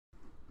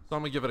So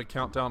I'm gonna give it a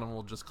countdown, and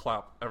we'll just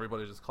clap.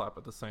 Everybody just clap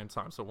at the same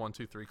time. So 1,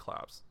 2, 3,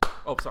 claps.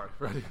 Oh, sorry.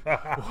 Ready?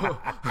 I'm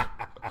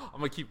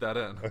gonna keep that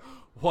in.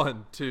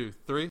 1, 2,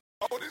 3.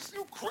 Oh, this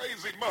you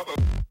crazy mother.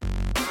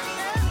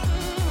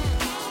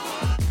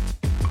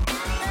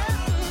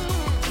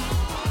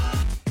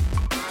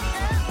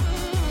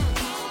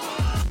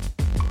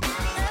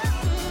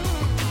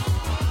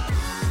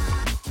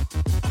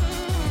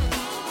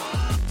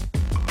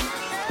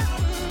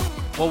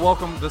 Well,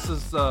 welcome. This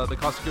is the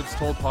Cost of Goods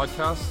Told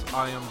podcast.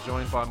 I am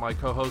joined by my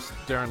co-host,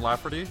 Darren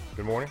Lafferty.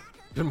 Good morning.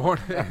 Good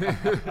morning.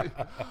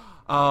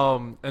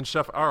 And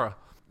Chef Ara.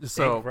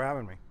 So, thank you for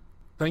having me.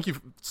 Thank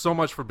you so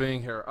much for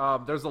being here.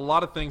 There's a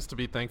lot of things to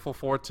be thankful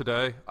for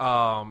today,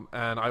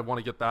 and I want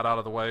to get that out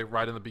of the way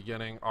right in the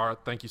beginning. Ara,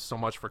 thank you so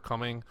much for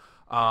coming.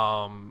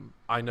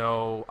 I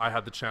know I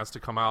had the chance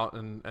to come out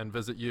and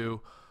visit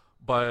you,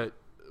 but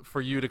for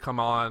you to come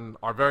on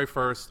our very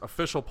first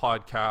official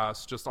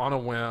podcast just on a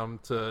whim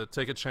to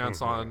take a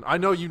chance on, I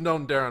know you've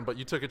known Darren, but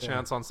you took a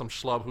chance on some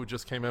schlub who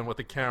just came in with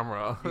a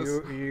camera.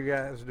 You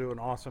guys do an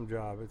awesome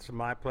job. It's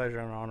my pleasure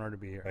and honor to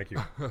be here. Thank you.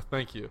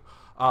 Thank you.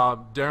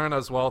 Darren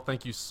as well,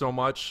 thank you so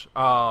much.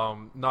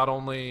 Not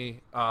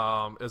only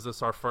is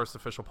this our first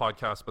official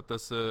podcast, but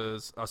this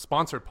is a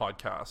sponsored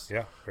podcast.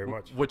 Yeah, very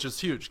much. Which is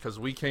huge because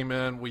we came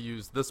in, we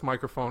used this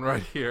microphone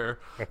right here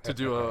to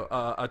do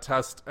a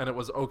test, and it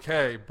was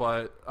okay,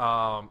 but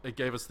it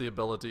gave us the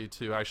ability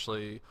to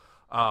actually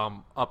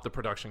up the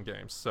production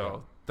game.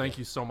 So thank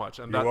you so much.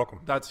 And You're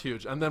welcome. That's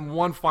huge. And then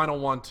one final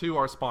one to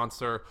our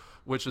sponsor,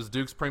 which is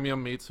Duke's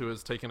Premium Meats, who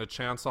has taken a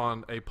chance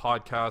on a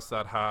podcast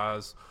that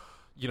has,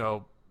 you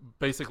know,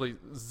 basically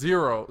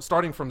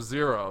starting from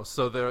zero.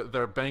 So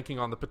they're banking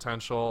on the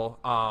potential.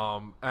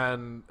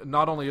 And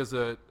not only is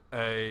it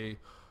a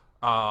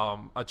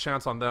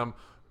chance on them,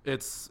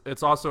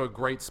 it's also a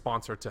great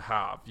sponsor to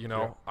have. You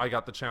know, I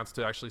got the chance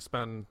to actually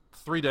spend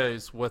 3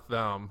 days with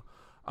them.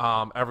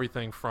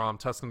 Everything from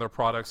testing their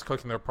products,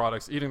 cooking their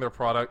products, eating their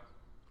product,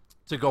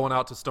 to going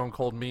out to Stone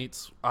Cold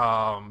Meats,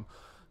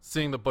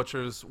 seeing the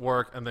butchers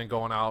work, and then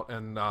going out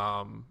and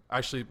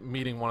actually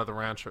meeting one of the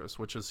ranchers,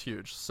 which is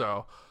huge.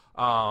 So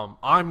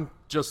I'm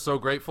just so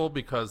grateful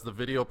because the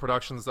video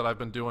productions that I've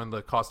been doing,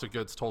 the Cost of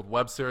Goods Told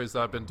web series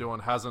that I've been doing,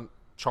 hasn't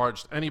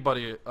charged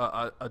anybody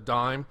a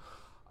dime.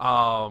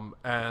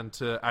 And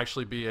to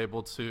actually be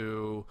able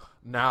to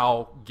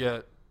now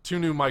get 2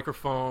 new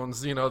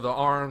microphones, you know, the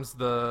arms,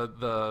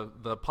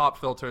 the pop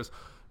filters.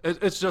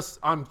 It's just,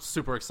 I'm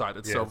super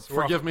excited. Yeah, so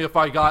forgive me if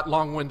I got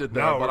long-winded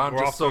there, but I'm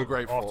just so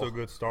grateful. Off to a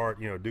good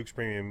start. You know, Duke's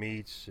Premium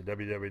Meats,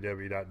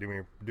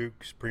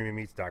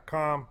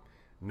 www.dukespremiummeats.com.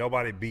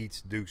 Nobody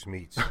beats Duke's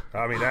Meats.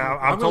 I mean, I'm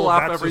gonna told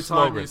laugh that's every the time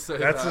slogan. you say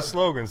That's that. the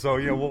slogan. So,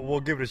 you know, we'll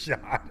give it a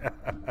shot.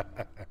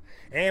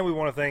 And we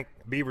want to thank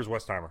Beavers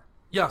Westheimer.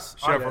 Yes.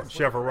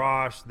 Chef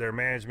Arash, their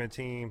management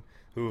team,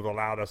 who have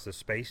allowed us the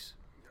space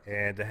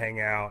and to hang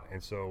out,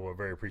 and so we're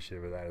very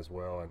appreciative of that as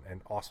well.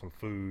 And awesome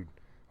food,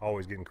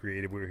 always getting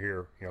creative. We were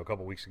here, you know, a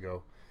couple weeks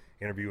ago,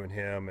 interviewing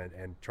him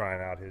and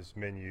trying out his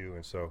menu,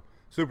 and so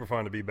super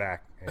fun to be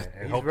back.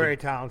 And He's very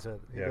talented.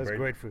 He does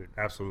great food.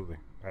 Absolutely.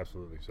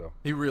 So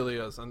He really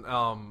is, and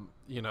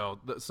you know,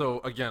 so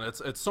again,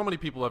 it's so many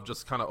people have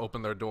just kind of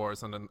opened their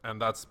doors, and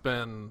that's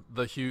been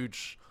the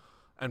huge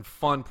and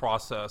fun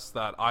process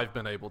that I've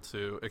been able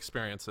to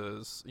experience.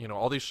 Is, you know,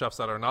 all these chefs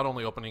that are not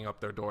only opening up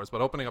their doors, but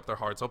opening up their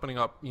hearts, opening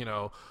up, you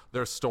know,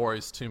 their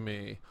stories to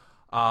me,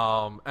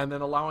 and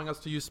then allowing us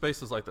to use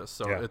spaces like this.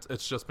 So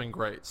it's just been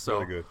great. So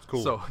really good. It's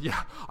cool. So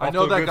yeah, I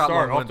know that got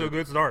off to a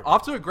good start.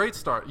 Off to a great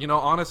start. You know,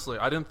 honestly,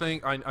 I didn't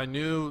think I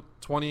knew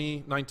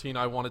 2019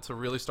 I wanted to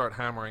really start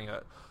hammering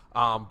it.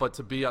 But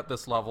to be at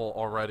this level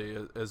already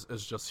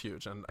is just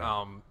huge. And,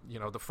 you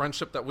know, the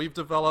friendship that we've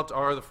developed,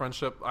 or the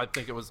friendship, I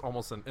think it was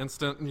almost an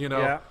instant, you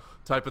know,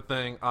 type of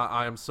thing.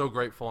 I am so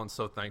grateful and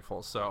so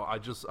thankful. So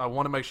I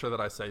want to make sure that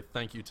I say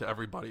thank you to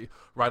everybody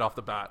right off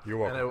the bat. You're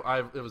welcome.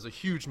 And it was a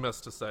huge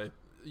miss to say,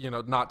 you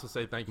know, not to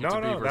say thank you to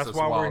Beavers that's as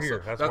why well. we're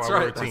here. So That's why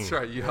we're a team. That's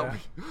right. You help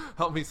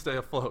me stay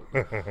afloat.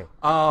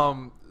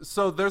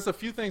 So there's a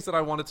few things that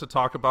I wanted to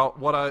talk about.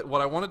 What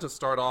I wanted to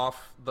start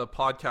off the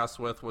podcast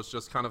with was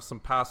just kind of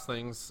some past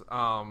things,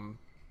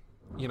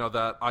 you know,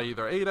 that I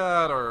either ate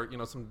at, or, you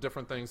know, some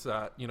different things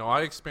that, you know,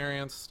 I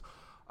experienced.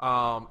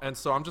 And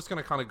so I'm just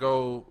going to kind of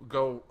go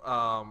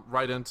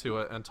right into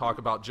it and talk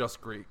about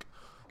Just Greek.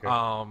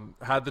 Okay.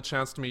 Had the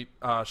chance to meet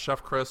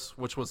Chef Chris,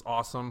 which was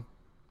awesome.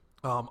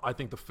 I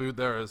think the food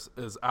there is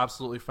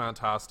absolutely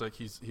fantastic.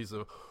 He's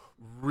a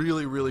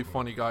really, really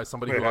funny guy,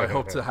 somebody who I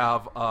hope to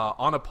have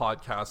on a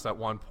podcast at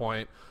one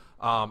point,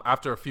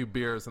 after a few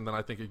beers, and then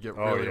I think it'd get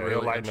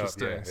really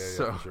interesting.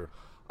 For sure.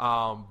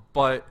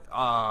 But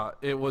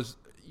it was,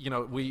 you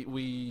know,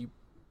 we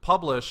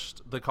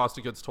published the Cost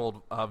of Goods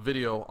Told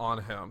video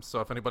on him. So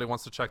if anybody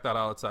wants to check that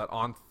out, it's at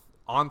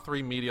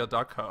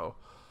on3media.co.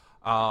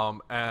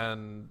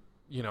 And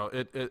you know,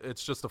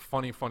 it's just a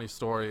funny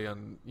story,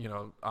 and, you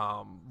know,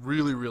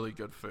 really, really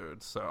good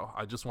food. So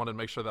I just wanted to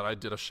make sure that I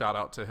did a shout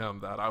out to him,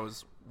 that I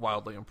was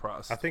wildly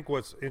impressed. I think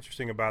what's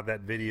interesting about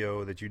that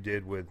video that you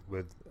did with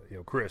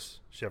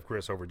Chef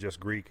Chris over Just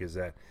Greek, is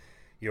that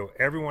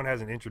everyone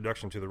has an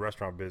introduction to the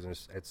restaurant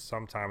business at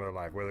some time of their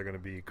life, whether they're going to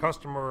be a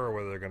customer or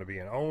whether they're going to be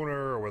an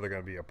owner or whether they're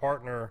going to be a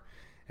partner.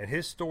 And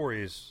his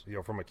story is,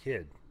 from a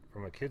kid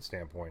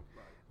standpoint,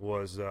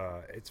 was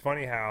it's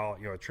funny how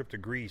a trip to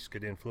Greece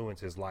could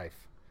influence his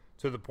life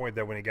to the point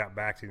that when he got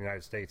back to the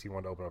United States, he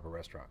wanted to open up a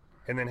restaurant.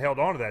 And then held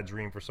on to that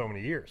dream for so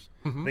many years.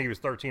 I think he was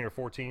 13 or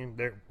 14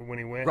 there when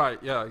he went. Right,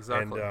 yeah,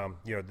 exactly. And,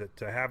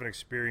 to have an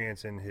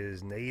experience in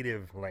his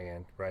native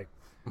land, right,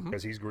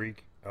 because he's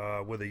Greek,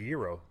 with a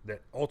gyro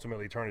that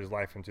ultimately turned his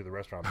life into the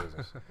restaurant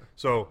business.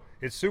 So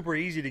it's super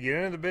easy to get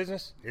into the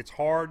business. It's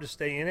hard to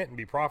stay in it and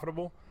be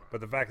profitable. But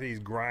the fact that he's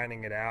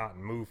grinding it out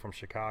and moved from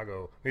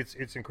Chicago, it's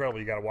incredible.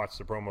 You got to watch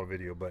the promo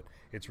video, but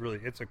it's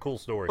a cool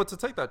story. But to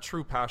take that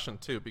true passion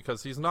too,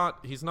 because he's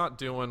not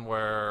doing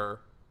where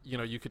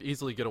you could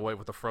easily get away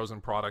with the frozen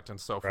product and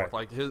so forth.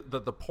 Right. Like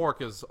the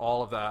pork is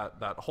all of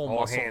that whole all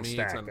muscle hand meat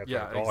stacked, and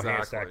all exactly.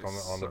 hand stacked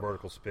on the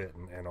vertical spit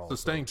and all. So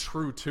staying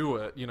true to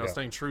it,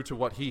 staying true to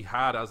what he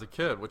had as a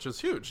kid, which is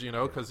huge,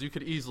 because you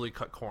could easily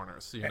cut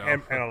corners,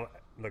 And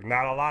look,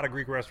 not a lot of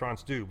Greek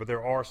restaurants do, but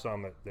there are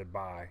some that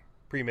buy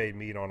pre-made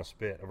meat on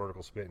a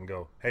vertical spit, and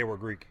go, hey, we're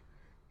Greek.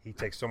 He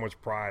takes so much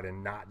pride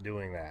in not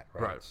doing that,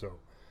 right? So,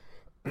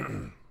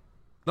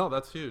 no,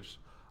 that's huge.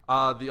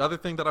 The other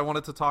thing that I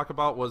wanted to talk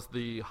about was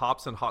the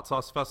Hops and Hot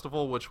Sauce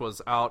Festival, which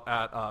was out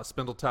at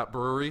Spindle Tap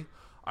Brewery.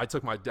 I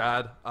took my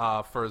dad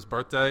for his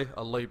birthday,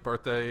 a late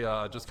birthday,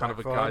 just kind of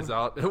a guy's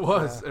out. It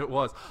was.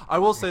 I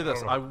will say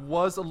this. I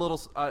was a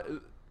little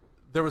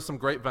there was some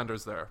great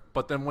vendors there,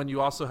 but then when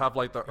you also have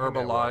like the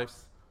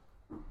Herbalife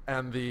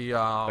and the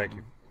thank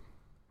you.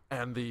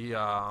 And the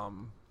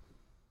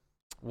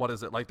what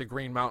is it, like the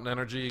Green Mountain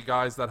Energy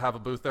guys that have a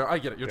booth there. I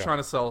get it. You're trying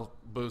to sell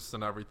booths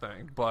and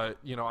everything, but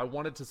I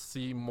wanted to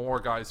see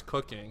more guys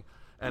cooking,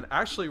 and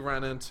actually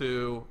ran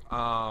into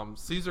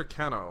Cesar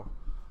Cano.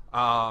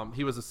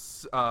 He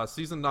was a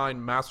season 9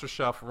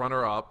 MasterChef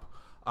runner-up,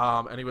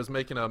 and he was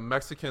making a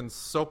Mexican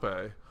sope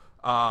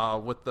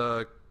with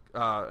the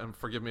and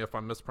forgive me if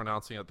I'm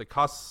mispronouncing it, the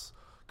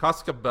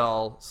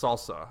cascabel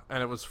salsa,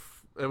 and it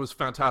was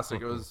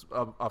fantastic. It was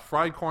a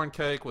fried corn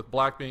cake with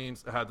black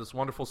beans. It had this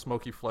wonderful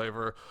smoky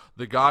flavor.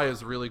 The guy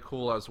is really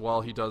cool as well.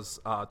 He does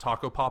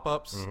taco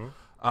pop-ups.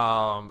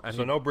 And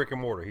so no brick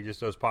and mortar. He just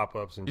does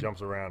pop-ups and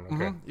jumps around.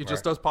 Okay. He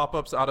just does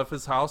pop-ups out of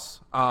his house.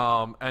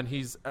 And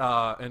he's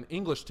an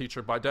English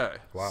teacher by day.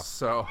 Wow.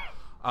 So,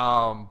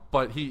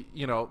 but he,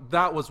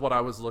 that was what I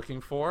was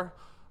looking for.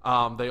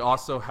 They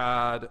also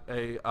had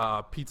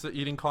a pizza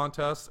eating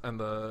contest, and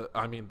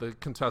the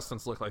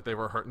contestants looked like they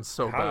were hurting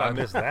so How bad. did I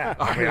miss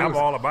that? I'm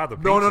all about the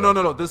pizza.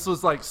 No. This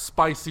was like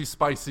spicy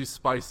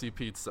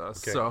pizza.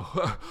 Okay. So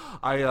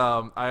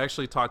I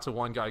actually talked to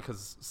one guy,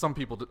 because some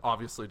people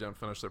obviously didn't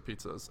finish their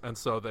pizzas, and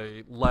so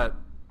they let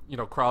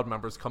crowd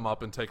members come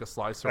up and take a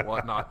slice or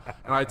whatnot.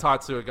 And I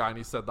talked to a guy, and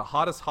he said the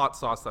hottest hot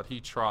sauce that he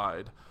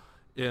tried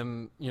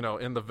in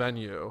the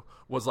venue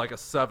was like a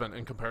 7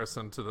 in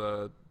comparison to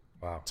the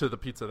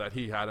pizza that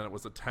he had, and it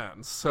was a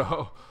 10.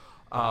 So,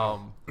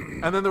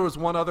 and then there was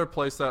one other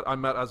place that I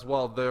met as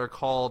well. They're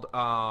called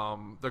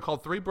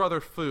Three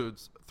Brothers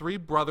Foods.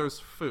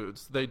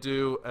 They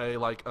do a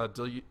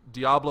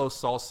Diablo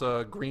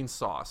salsa green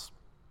sauce.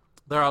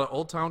 They're out of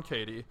Old Town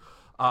Katy.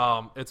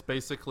 It's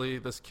basically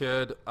this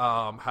kid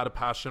had a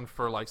passion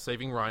for like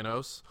saving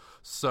rhinos.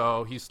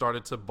 So he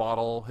started to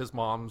bottle his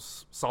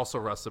mom's salsa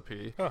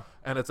recipe,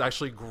 and it's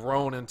actually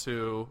grown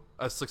into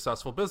a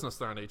successful business.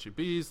 They're in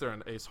H-E-B's, they're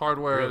in Ace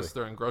Hardware's,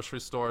 They're in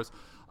grocery stores.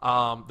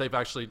 They've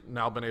actually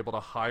now been able to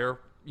hire,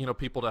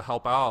 people to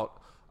help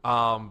out,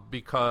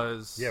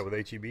 because with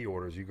H-E-B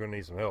orders, you're going to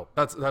need some help.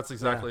 That's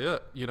exactly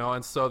it,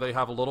 and so they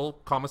have a little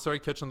commissary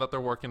kitchen that they're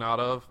working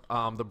out of.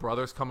 The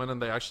brothers come in and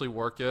they actually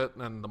work it,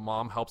 and the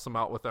mom helps them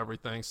out with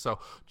everything. So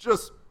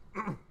just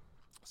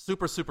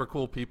super, super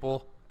cool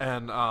people.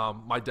 And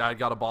my dad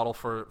got a bottle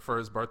for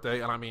his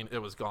birthday, and it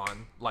was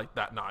gone like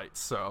that night.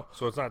 So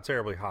it's not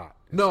terribly hot.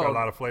 It's got a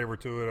lot of flavor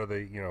to it. Are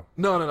they,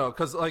 No,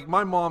 because like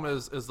my mom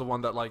is the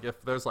one that, like,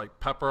 if there's like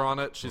pepper on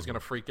it, she's gonna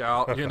freak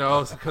out,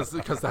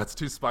 because that's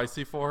too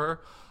spicy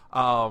for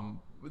her.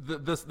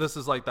 This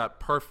is like that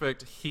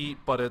perfect heat,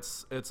 but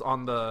it's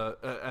on the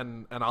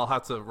and I'll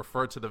have to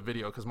refer to the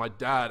video, because my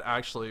dad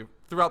actually,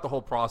 throughout the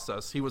whole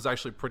process, he was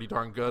actually pretty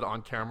darn good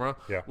on camera,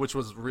 which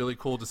was really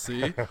cool to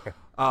see.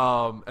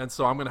 And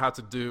so I'm gonna have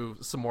to do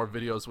some more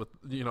videos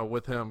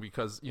with him,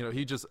 because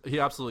he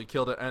absolutely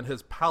killed it, and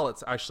his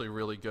palate's actually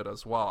really good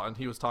as well. And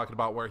he was talking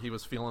about where he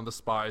was feeling the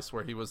spice,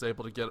 where he was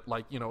able to get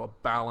a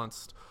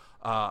balanced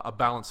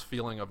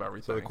feeling of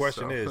everything. So the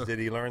question is, did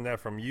he learn that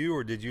from you,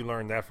 or did you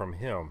learn that from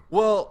him?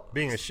 Well,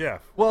 being a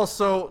chef. Well,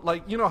 so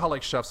like how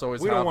like chefs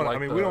always we don't have, want. like,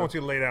 we don't want you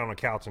to lay down on the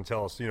couch and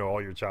tell us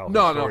all your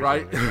childhood. No,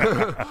 right?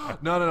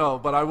 No.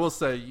 But I will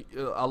say,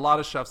 a lot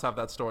of chefs have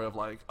that story of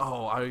like,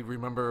 oh, I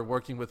remember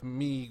working with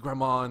me,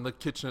 grandma, in the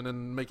kitchen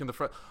and making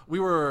the we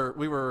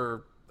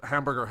were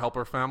hamburger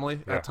helper family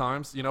at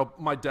times.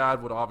 My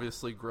dad would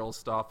obviously grill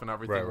stuff and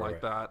everything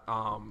that.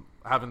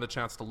 having the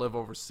chance to live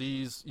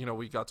overseas,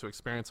 we got to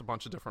experience a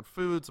bunch of different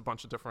foods, a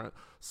bunch of different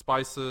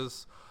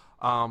spices.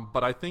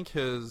 But I think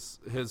his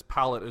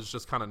palate is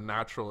just kind of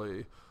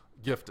naturally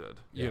gifted,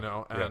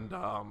 and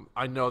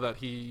I know that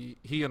he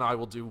and I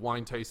will do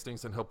wine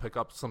tastings and he'll pick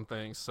up some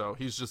things. So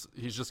he's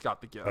just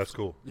got the gift. That's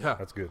cool. Yeah,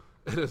 that's good.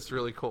 It is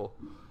really cool.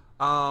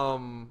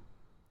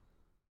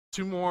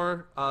 Two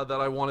more that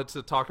I wanted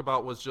to talk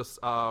about was just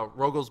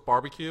Rogel's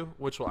Barbecue,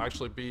 which will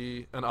actually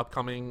be an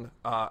upcoming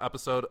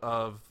episode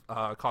of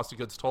Cost of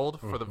Goods Told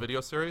for the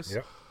video series.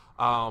 Yep.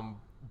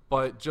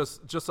 But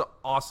just an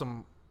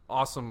awesome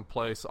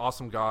place,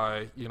 awesome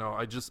guy.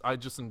 I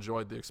just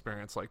enjoyed the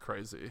experience like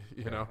crazy.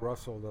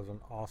 Russell does an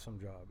awesome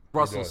job.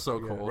 Russell's so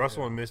cool.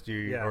 Russell and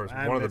Misty are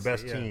one of the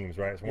best teams,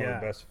 right? It's one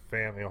of the best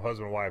family,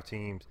 husband and wife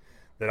teams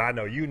that I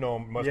know. You know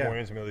much more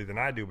intimately than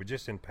I do, but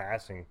just in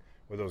passing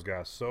with those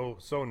guys,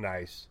 so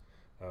nice.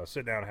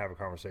 Sit down and have a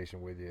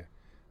conversation with you,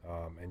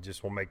 and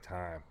just will make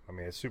time. I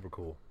mean, it's super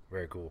cool,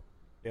 very cool.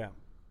 Yeah.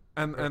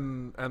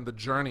 And the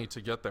journey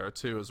to get there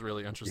too is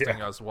really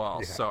interesting as well.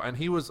 Yeah. So, and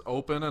he was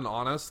open and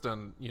honest,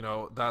 and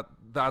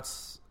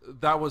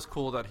that was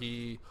cool that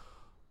he,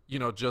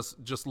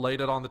 just laid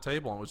it on the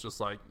table and was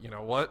just like,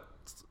 what,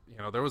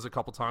 there was a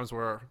couple times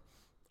where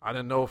I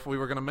didn't know if we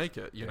were going to make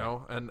it, you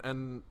know,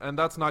 and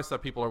that's nice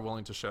that people are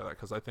willing to share that,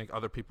 because I think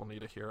other people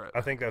need to hear it.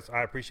 I think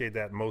I appreciate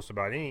that most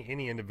about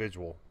any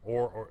individual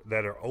or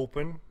that are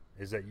open,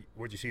 is that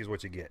what you see is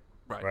what you get.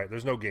 Right.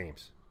 There's no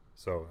games.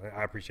 So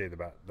I appreciate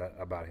that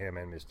about him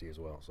and Misty as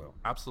well. So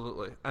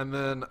absolutely. And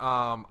then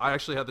I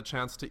actually had the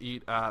chance to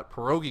eat at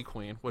Pierogi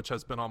Queen, which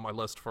has been on my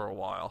list for a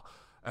while,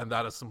 and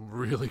that is some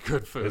really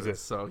good food. Is it?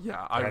 So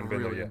yeah, I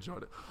really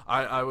enjoyed it.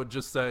 I would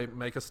just say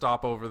make a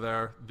stop over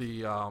there.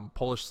 The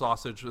Polish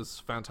sausage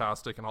is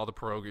fantastic, and all the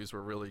pierogies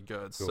were really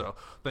good. Cool. So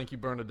thank you,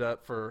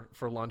 Bernadette, for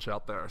lunch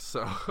out there.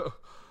 So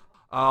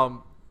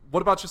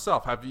what about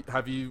yourself?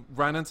 Have you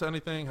ran into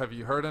anything? Have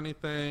you heard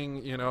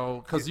anything?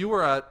 Because you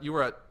were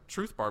at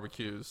Truth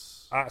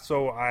Barbecues.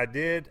 So I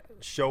did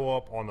show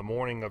up on the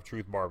morning of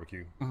Truth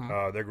Barbecue,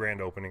 their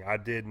grand opening. I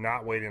did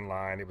not wait in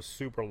line. It was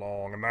super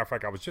long. As a matter of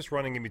fact, I was just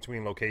running in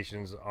between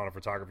locations on a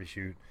photography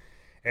shoot,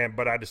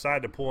 but I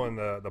decided to pull in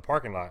the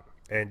parking lot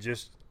and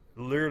just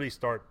literally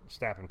start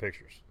snapping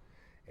pictures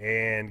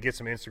and get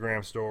some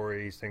Instagram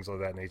stories, things of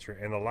that nature.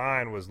 And the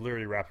line was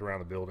literally wrapped around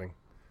the building.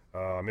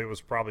 It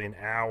was probably an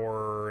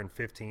hour and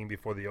 15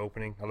 before the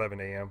opening, 11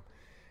 a.m.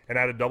 And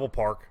I had a double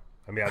park.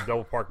 I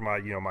double parked my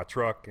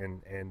truck,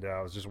 and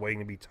I was just waiting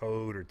to be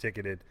towed or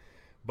ticketed.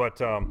 But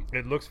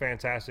it looks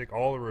fantastic.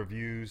 All the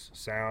reviews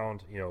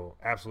sound,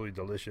 absolutely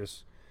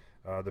delicious.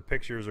 The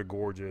pictures are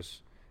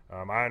gorgeous.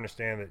 I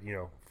understand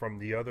that, from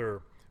the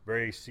other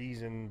very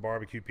seasoned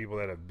barbecue people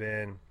that have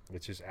been,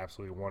 it's just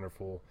absolutely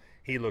wonderful.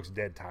 He looks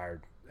dead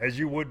tired, as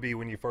you would be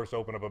when you first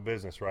open up a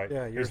business, right?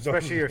 Yeah,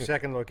 especially your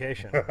second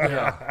location.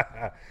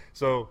 Yeah.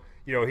 So,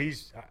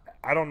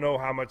 I don't know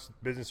how much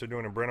business they're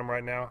doing in Brenham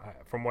right now.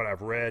 From what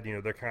I've read,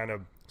 they're kind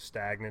of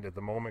stagnant at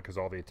the moment because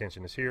all the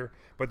attention is here.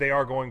 But they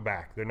are going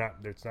back.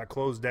 It's not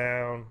closed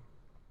down.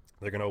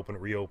 They're going to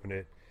reopen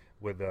it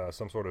with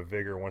some sort of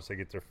vigor once they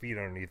get their feet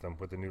underneath them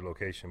with the new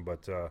location.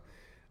 But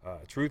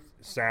Truth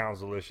sounds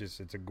delicious.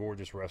 It's a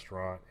gorgeous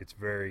restaurant. It's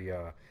very,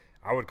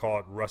 I would call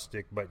it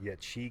rustic, but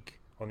yet chic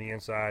on the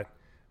inside.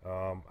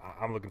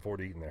 I'm looking forward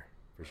to eating there.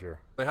 For sure.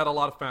 They had a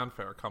lot of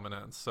fanfare coming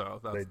in,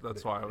 so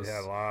that's why I was. They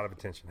had a lot of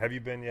attention. Have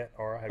you been yet,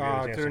 Aura? Have you had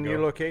a chance to the new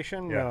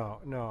location? Yeah.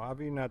 No. I've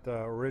been at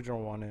the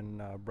original one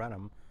in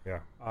Brenham.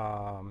 Yeah.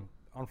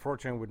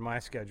 Unfortunately, with my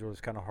schedule,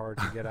 it's kind of hard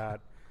to get out.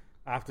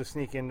 I have to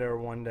sneak in there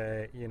one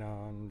day,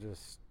 and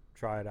just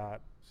try it out.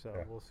 So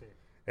we'll see.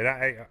 And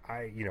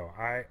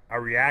I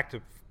react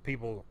to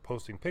people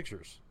posting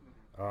pictures.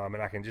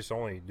 And I can just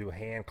only do a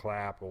hand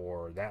clap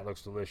or that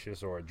looks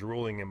delicious or a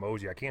drooling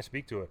emoji. I can't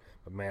speak to it,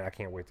 but man, I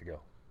can't wait to go.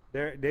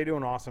 They do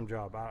an awesome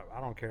job.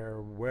 I don't care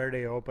where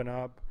they open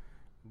up.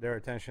 Their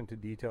attention to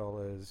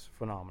detail is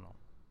phenomenal.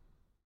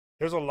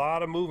 There's a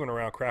lot of movement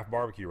around craft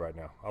barbecue right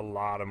now. A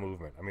lot of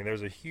movement.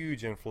 There's a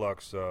huge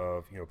influx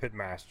of pit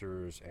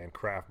masters and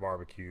craft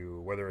barbecue,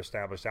 whether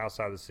established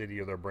outside the city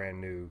or they're brand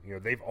new.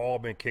 They've all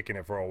been kicking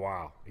it for a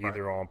while,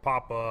 either on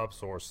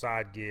pop-ups or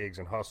side gigs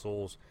and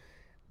hustles.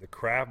 The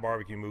craft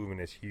barbecue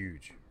movement is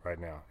huge right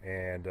now,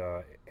 and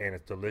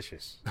it's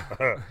delicious.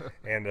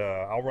 And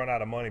I'll run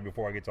out of money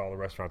before I get to all the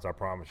restaurants, I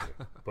promise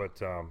you.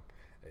 But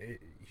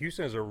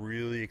Houston is a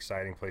really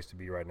exciting place to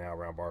be right now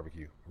around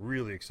barbecue.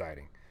 Really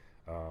exciting.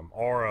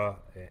 Aura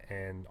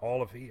and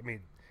all of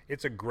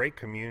it's a great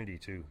community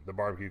too, the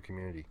barbecue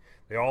community.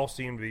 They all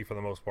seem to be, for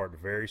the most part,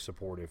 very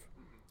supportive.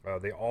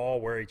 They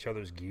all wear each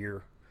other's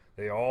gear.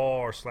 They all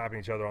are slapping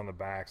each other on the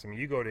backs.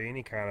 You go to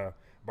any kind of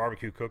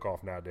barbecue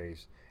cook-off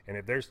nowadays, and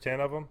if there's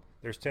 10 of them,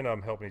 there's 10 of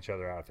them helping each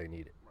other out if they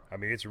need it.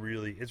 It's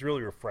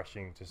really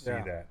refreshing to see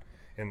that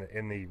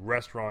in the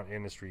restaurant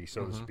industry,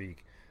 so to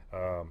speak.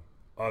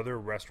 Other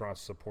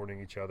restaurants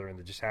supporting each other, and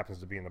it just happens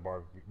to be in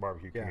the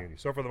barbecue community.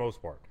 So for the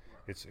most part,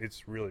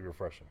 it's really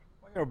refreshing.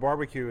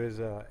 Barbecue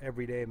is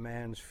everyday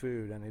man's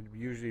food, and it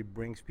usually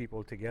brings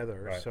people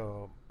together. Right.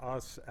 So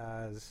us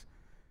as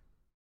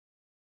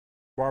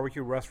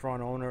barbecue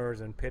restaurant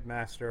owners and pit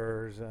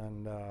masters,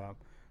 and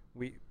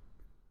we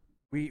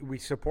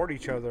support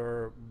each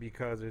other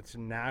because it's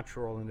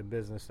natural in the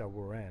business that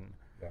we're in.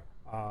 Yeah.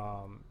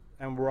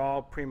 And we're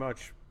all pretty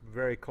much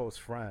very close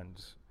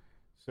friends.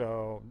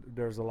 So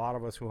there's a lot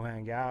of us who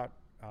hang out.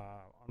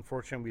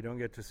 Unfortunately, we don't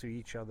get to see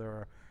each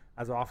other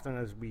as often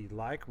as we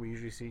like. We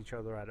usually see each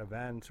other at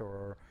events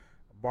or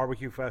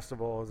barbecue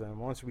festivals, and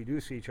once we do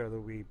see each other,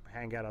 we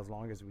hang out as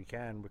long as we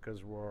can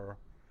because we're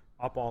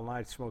up all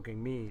night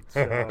smoking meat.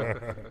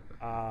 So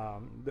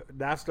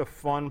that's the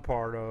fun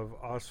part of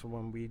us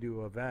when we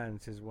do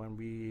events, is when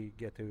we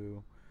get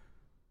to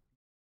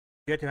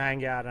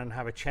hang out and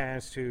have a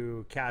chance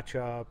to catch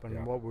up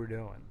and what we're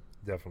doing.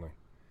 Definitely.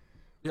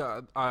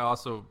 Yeah, I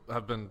also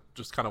have been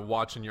just kind of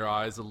watching your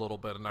eyes a little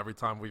bit, and every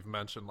time we've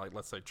mentioned, like,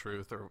 let's say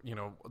Truth, or, you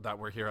know, that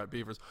we're here at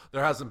Beavers,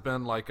 there hasn't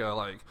been like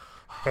a,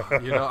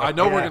 you know, I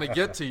know we're going to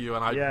get to you,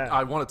 and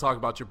I want to talk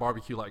about your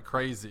barbecue like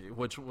crazy,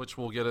 which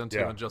we'll get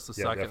into in just a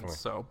second. Definitely.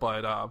 So,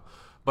 but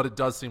it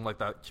does seem like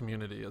that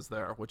community is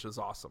there, which is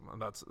awesome,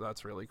 and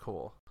that's really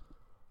cool.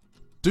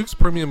 Duke's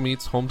Premium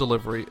Meats Home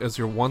Delivery is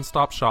your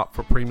one-stop shop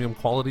for premium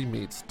quality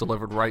meats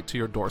delivered right to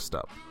your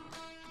doorstep.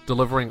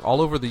 Delivering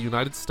all over the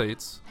United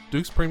States,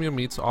 Duke's Premium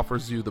Meats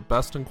offers you the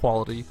best in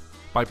quality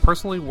by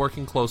personally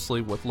working closely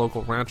with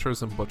local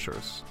ranchers and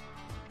butchers.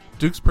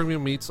 Duke's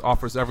Premium Meats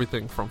offers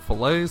everything from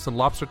fillets and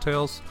lobster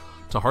tails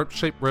to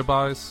heart-shaped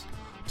ribeyes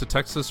to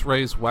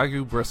Texas-raised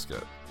Wagyu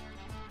brisket.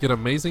 Get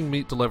amazing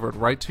meat delivered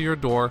right to your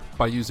door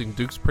by using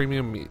Duke's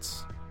Premium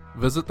Meats.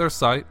 Visit their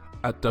site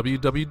at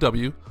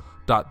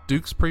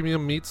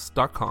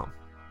www.dukespremiummeats.com.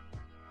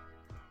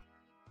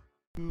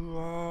 You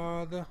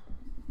are the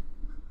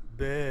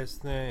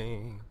best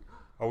thing.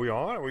 Are we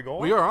on? Are we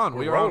going? We are on.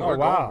 We're rolling. We're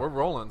wow. going. We're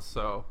rolling.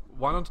 So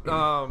why don't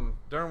Darren?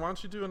 Why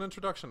don't you do an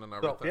introduction and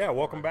everything? So, yeah,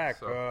 welcome back.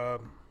 So,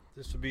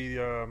 This will be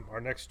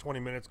our next 20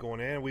 minutes going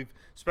in. We've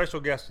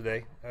special guest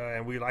today,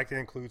 and we like to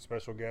include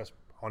special guests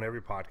on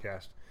every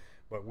podcast.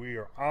 But we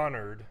are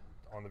honored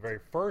on the very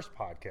first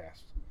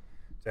podcast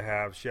to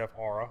have Chef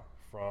Ara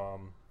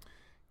from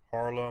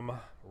Harlem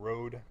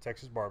Road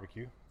Texas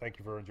Barbecue. Thank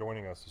you for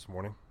joining us this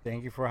morning.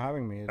 Thank you for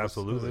having me.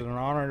 Absolutely. It's an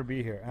honor to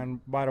be here. And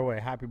by the way,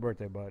 happy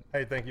birthday, bud.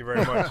 Hey, thank you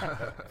very much.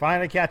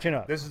 Finally catching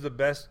up. This is the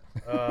best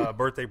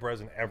birthday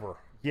present ever.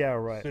 Yeah,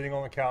 right. Sitting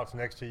on the couch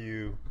next to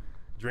you,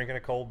 drinking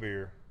a cold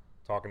beer,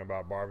 talking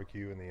about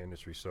barbecue in the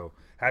industry. So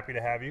happy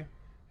to have you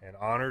and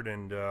honored,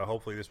 and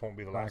hopefully this won't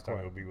be the last time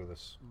you'll be with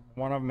us.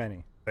 One of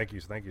many. Thank you.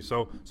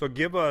 So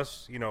give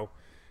us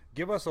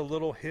a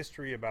little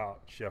history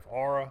about Chef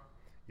Ara.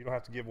 You don't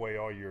have to give away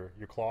all your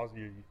closet,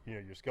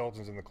 your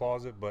skeletons in the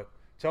closet, but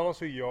tell us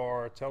who you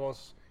are. Tell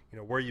us,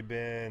 where you've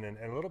been, and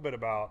a little bit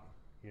about,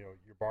 your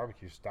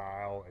barbecue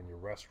style and your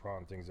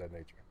restaurant, things of that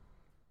nature.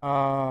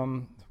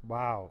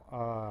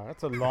 Wow.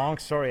 That's a long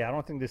story. I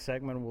don't think this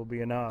segment will be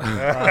enough.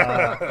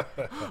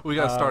 we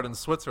got to start in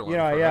Switzerland.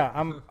 Yeah.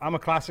 I'm a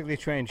classically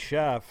trained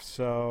chef,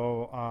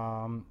 so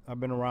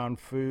I've been around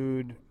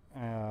food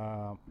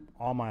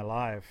all my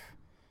life.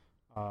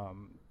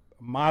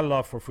 My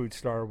love for food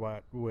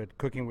started with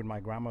cooking with my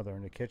grandmother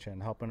in the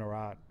kitchen, helping her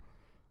out.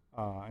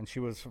 And she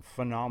was a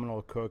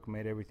phenomenal cook,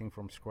 made everything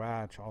from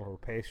scratch, all her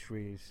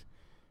pastries.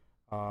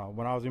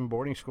 When I was in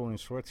boarding school in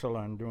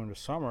Switzerland during the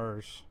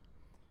summers,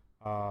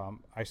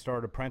 I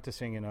started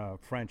apprenticing in a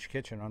French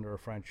kitchen under a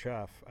French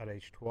chef at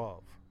age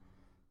 12.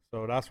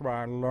 So that's where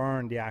I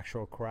learned the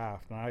actual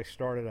craft. And I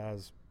started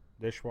as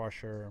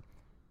dishwasher,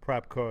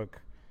 prep cook,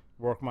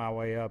 worked my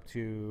way up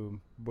to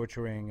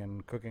butchering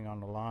and cooking on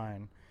the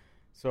line.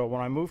 So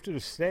when I moved to the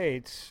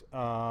States,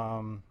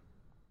 I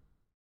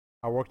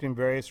worked in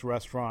various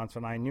restaurants,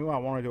 and I knew I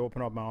wanted to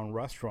open up my own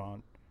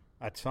restaurant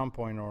at some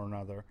point or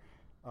another.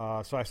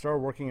 So I started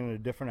working in a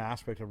different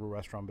aspect of the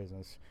restaurant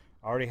business.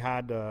 I already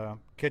had the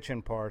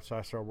kitchen part, so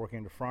I started working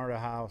in the front of the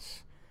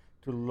house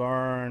to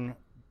learn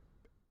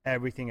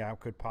everything I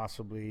could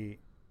possibly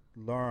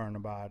learn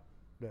about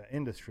the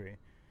industry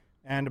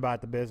and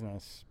about the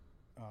business.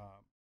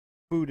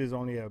 Food is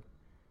only a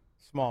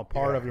small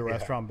part of your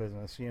restaurant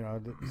business.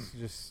 It's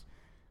just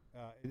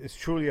it's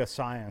truly a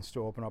science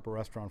to open up a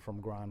restaurant from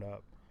ground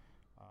up.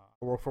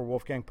 I worked for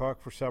Wolfgang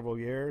Puck for several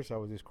years. I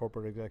was his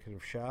corporate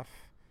executive chef.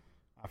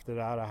 After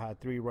that, I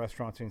had 3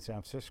 restaurants in San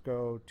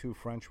Francisco, 2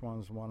 French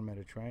ones, 1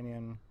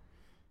 Mediterranean.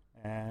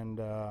 And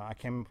I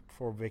came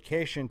for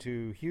vacation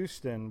to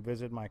Houston,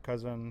 visit my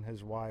cousin,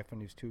 his wife,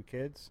 and his 2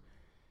 kids.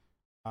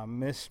 I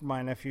missed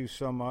my nephews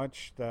so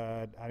much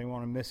that I didn't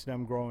want to miss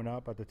them growing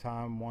up. At the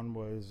time, one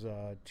was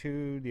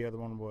 2, the other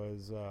one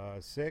was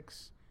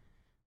 6.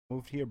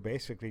 Moved here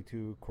basically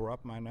to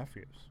corrupt my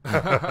nephews.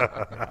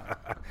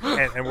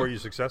 And were you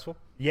successful?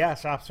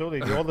 Yes, absolutely.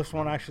 The oldest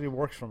one actually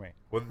works for me.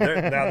 Well,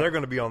 now they're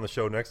going to be on the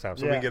show next time,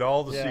 so we get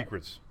all the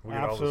secrets.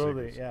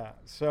 Absolutely, yeah.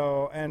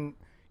 So, and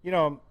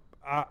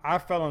I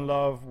fell in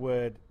love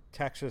with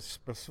Texas,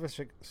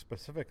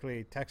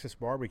 specifically Texas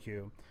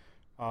barbecue.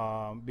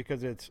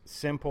 Because it's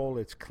simple,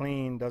 it's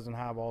clean, doesn't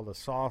have all the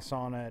sauce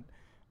on it,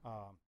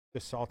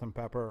 just salt and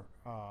pepper,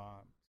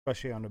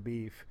 especially on the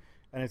beef.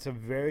 and it's a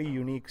very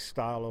unique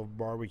style of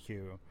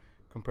barbecue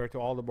compared to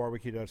all the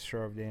barbecue that's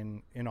served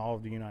in all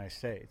of the United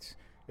States.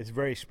 It's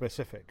very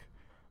specific.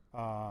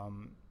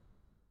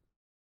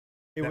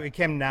 It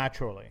came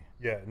naturally.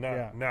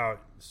 Now,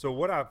 so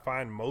what I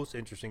find most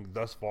interesting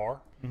thus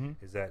far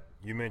is that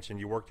you mentioned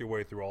you worked your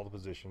way through all the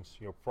positions,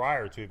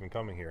 prior to even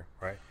coming here,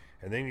 right?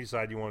 And then you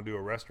decide you want to do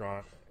a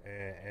restaurant,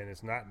 and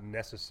it's not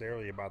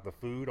necessarily about the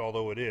food,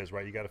 although it is,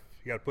 right? You got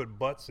to put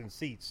butts in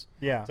seats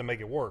to make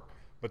it work.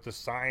 But the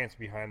science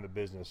behind the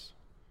business,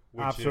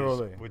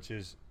 which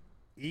is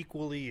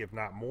equally, if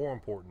not more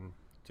important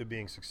to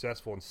being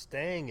successful and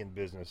staying in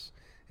business,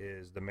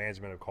 is the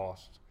management of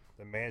costs,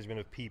 the management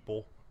of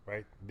people,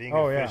 right? Being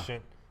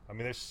efficient. I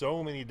mean, there's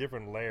so many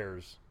different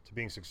layers to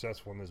being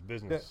successful in this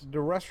business. The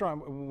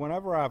restaurant,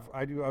 whenever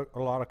I do a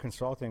lot of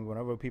consulting,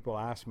 whenever people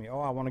ask me,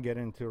 I want to get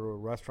into a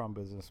restaurant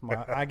business,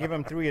 I give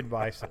them 3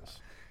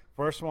 advices.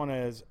 First one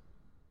is,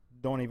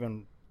 don't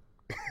even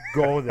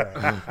go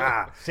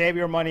there. Save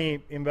your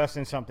money, invest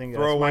in something.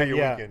 Throw away your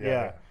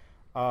weekend.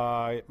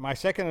 My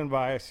second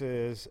advice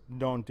is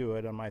don't do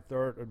it, and my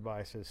third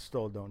advice is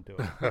still don't do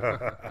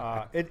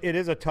it. It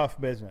is a tough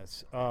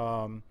business.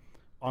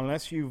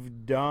 Unless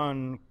you've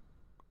done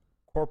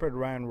corporate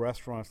ran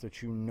restaurants that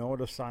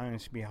the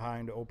science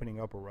behind opening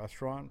up a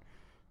restaurant.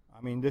 I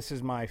mean, this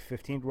is my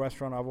 15th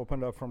restaurant I've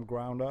opened up from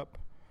ground up.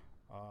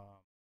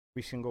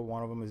 Every single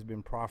one of them has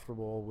been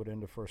profitable within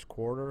the first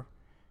quarter.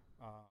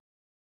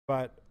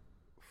 But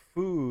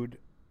food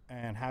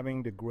and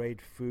having the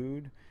great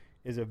food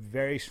is a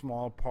very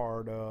small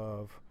part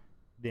of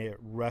the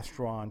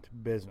restaurant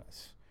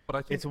business. But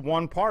I think it's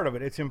one part of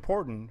it. It's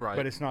important, right,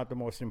 but it's not the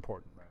most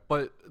important.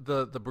 But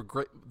the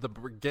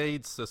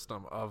brigade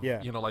system of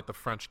like the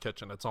French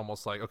kitchen, it's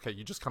almost like, okay,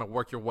 you just kind of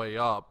work your way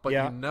up, but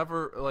you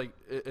never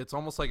it's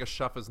almost like a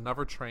chef is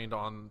never trained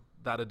on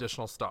that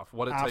additional stuff,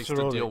 what it takes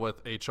to deal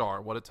with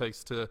HR, what it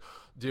takes to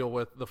deal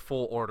with the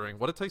full ordering,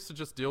 what it takes to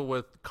just deal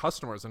with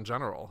customers in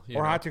general,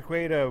 or how to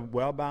create a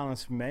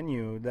well-balanced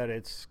menu that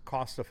it's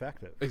cost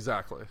effective.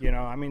 Exactly.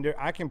 I mean,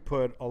 I can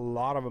put a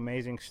lot of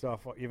amazing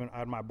stuff even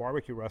at my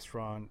barbecue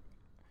restaurant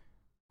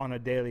on a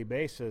daily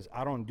basis.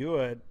 I don't do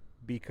it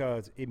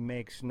because it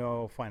makes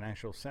no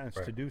financial sense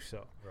to do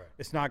so. Right.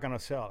 It's not going to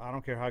sell. I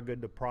don't care how good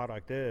the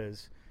product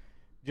is.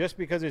 Just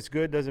because it's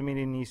good doesn't mean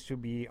it needs to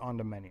be on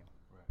the menu.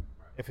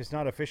 Right. If it's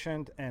not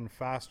efficient and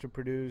fast to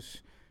produce,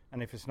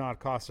 and if it's not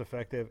cost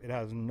effective, it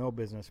has no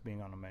business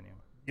being on the menu.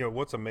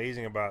 What's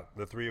amazing about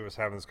the 3 of us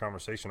having this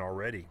conversation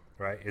already,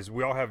 right, is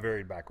we all have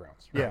varied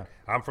backgrounds. Right? Yeah.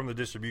 I'm from the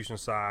distribution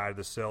side,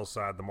 the sales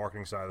side, the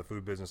marketing side of the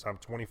food business. I'm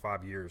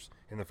 25 years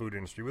in the food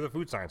industry with a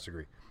food science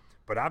degree.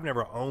 But I've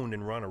never owned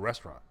and run a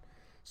restaurant.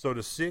 So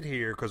to sit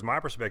here, because my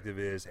perspective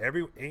is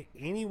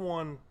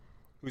anyone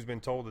who's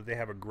been told that they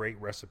have a great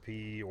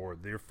recipe or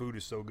their food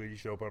is so good you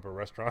should open up a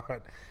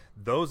restaurant,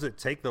 those that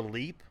take the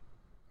leap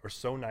are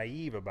so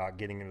naive about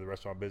getting into the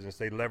restaurant business.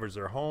 They leverage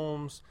their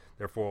homes,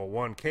 their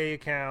 401k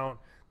account,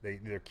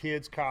 their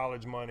kids'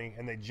 college money,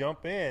 and they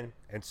jump in,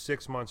 and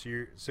 6 months a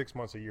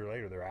year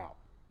later, they're out.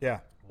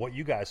 Yeah. What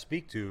you guys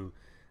speak to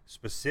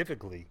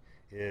specifically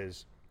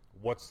is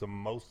what's the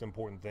most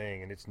important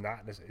thing, and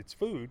it's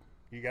food.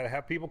 You got to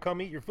have people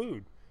come eat your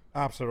food.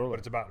 Absolutely. But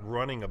it's about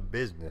running a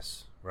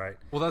business, right?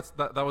 Well,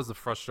 that was the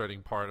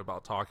frustrating part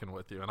about talking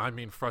with you, and I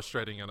mean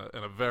frustrating in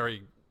a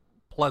very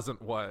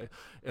pleasant way,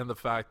 in the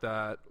fact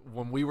that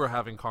when we were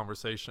having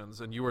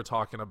conversations and you were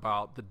talking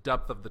about the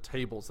depth of the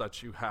tables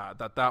that you had,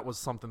 that was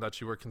something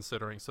that you were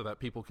considering so that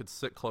people could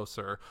sit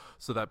closer,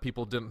 so that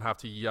people didn't have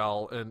to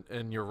yell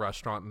in your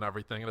restaurant and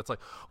everything. And it's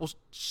like, well,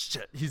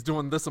 shit, he's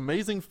doing this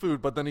amazing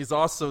food, but then he's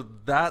also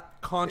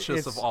that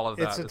conscious of all of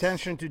that. It's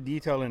attention to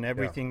detail in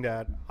everything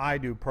that I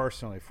do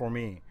personally, for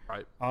me.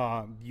 Right.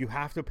 You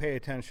have to pay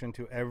attention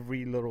to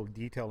every little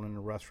detail in the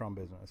restaurant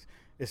business.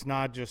 It's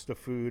not just the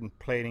food and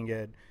plating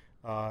it.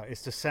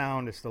 It's the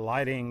sound, it's the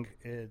lighting,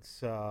 it's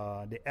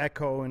the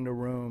echo in the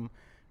room,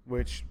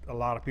 which a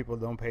lot of people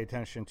don't pay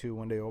attention to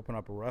when they open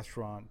up a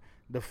restaurant.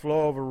 The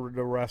flow of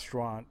the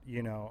restaurant,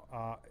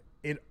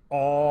 it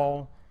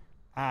all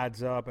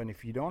adds up. And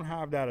if you don't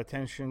have that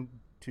attention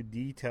to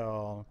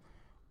detail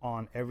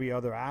on every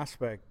other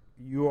aspect,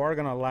 you are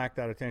going to lack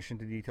that attention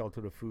to detail to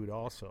the food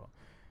also.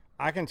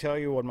 I can tell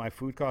you what my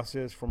food cost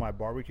is for my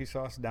barbecue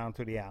sauce down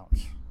to the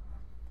ounce.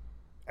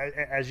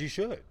 As you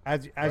should.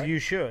 As you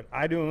should.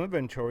 I do an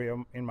inventory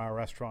in my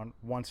restaurant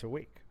once a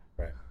week.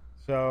 Right.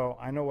 So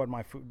I know what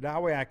my food,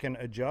 that way I can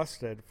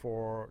adjust it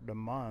for the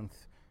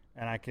month,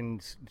 and I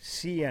can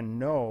see and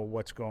know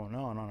what's going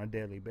on a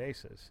daily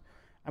basis.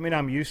 I mean,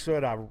 I'm used to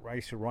it. I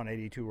used to run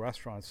 82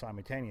 restaurants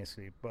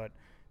simultaneously, but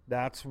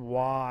that's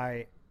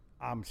why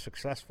I'm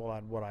successful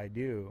at what I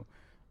do.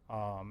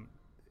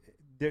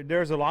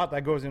 There's a lot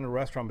that goes into the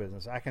restaurant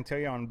business. I can tell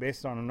you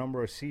based on the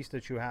number of seats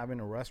that you have in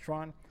a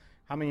restaurant,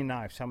 how many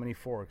knives, how many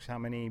forks, how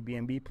many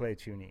B&B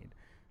plates you need,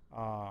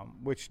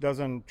 which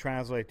doesn't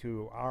translate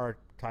to our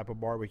type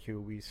of barbecue.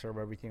 We serve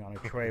everything on a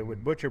tray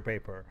with butcher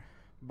paper.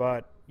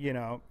 But, it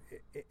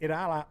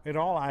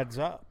all adds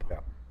up. Yeah.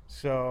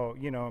 So,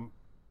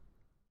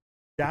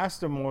 that's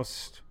the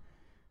most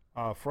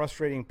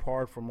frustrating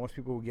part for most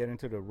people who get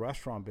into the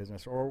restaurant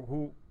business or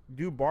who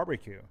do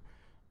barbecue,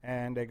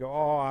 and they go,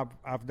 "Oh,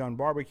 I've done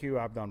barbecue,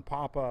 I've done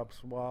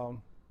pop-ups."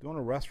 Well, doing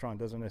a restaurant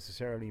doesn't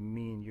necessarily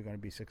mean you're going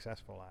to be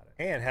successful at it.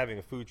 And having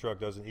a food truck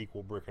doesn't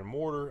equal brick and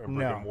mortar, and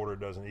brick No. and mortar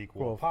doesn't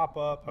equal Well,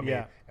 pop-up. I mean,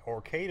 yeah. or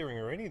catering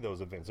or any of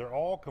those events. They're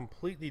all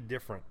completely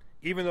different,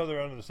 even though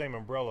they're under the same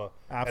umbrella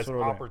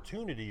Absolutely. as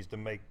opportunities to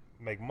make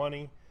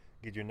money,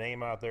 get your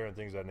name out there, and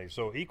things of that nature.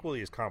 So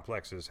equally as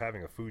complex as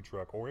having a food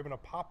truck or even a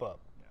pop-up,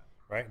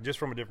 right? Just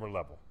from a different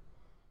level.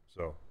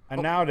 So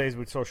And nowadays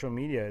with social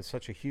media, it's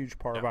such a huge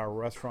part of our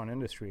restaurant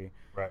industry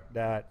right.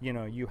 that, you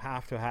know, you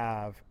have to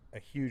have a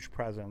huge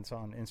presence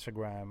on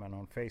Instagram and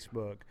on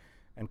Facebook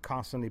and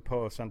constantly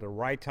post and the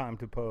right time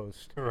to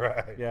post.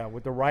 Right. Yeah,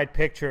 with the right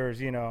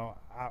pictures. You know,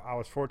 I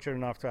was fortunate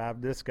enough to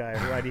have this guy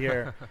right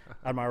here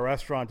at my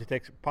restaurant to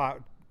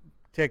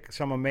take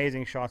some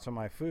amazing shots of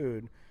my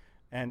food,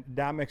 and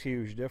that makes a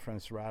huge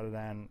difference rather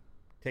than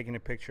taking a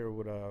picture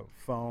with a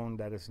phone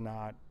that is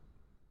not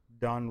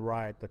done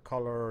right. The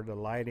color, the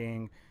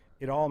lighting,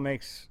 it all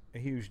makes a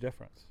huge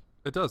difference.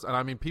 It does. And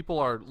I mean, people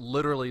are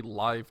literally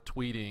live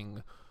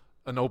tweeting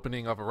an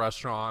opening of a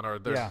restaurant or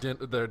their Yeah.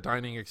 their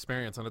dining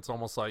experience, and it's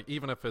almost like,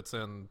 even if it's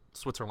in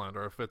Switzerland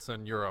or if it's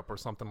in Europe or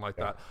something like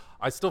that,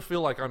 I still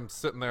feel like I'm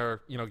sitting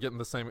there, you know, getting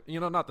the same, you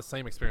know, not the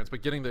same experience,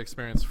 but getting the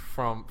experience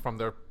from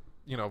their,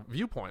 you know,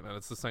 viewpoint. And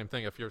it's the same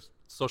thing. If your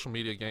social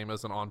media game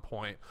isn't on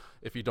point,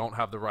 if you don't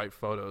have the right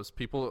photos,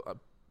 people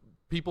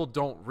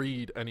don't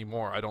read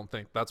anymore. I don't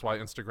think that's why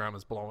Instagram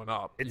is blowing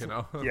up. It's, you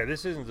know, yeah,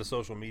 this isn't the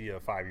social media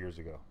of 5 years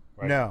ago,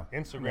 right? No,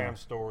 Instagram no.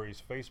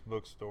 stories,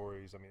 Facebook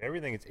stories. I mean,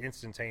 everything is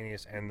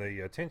instantaneous, and the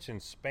attention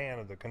span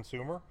of the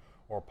consumer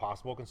or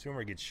possible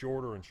consumer gets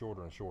shorter and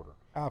shorter and shorter.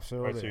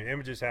 Absolutely. Right? So your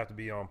images have to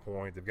be on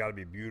point. They've got to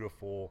be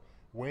beautiful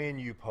when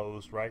you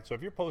post, right? So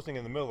if you're posting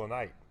in the middle of the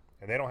night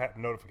and they don't have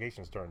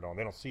notifications turned on,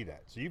 they don't see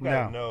that. So you've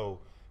got to No. know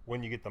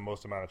when you get the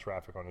most amount of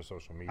traffic on your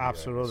social media.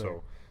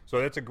 Absolutely. So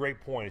that's a great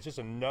point. It's just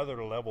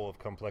another level of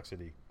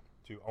complexity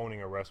to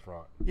owning a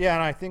restaurant. Yeah,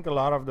 and I think a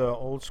lot of the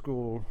old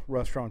school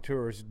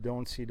restaurateurs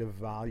don't see the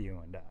value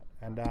in that,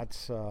 and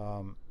that's It's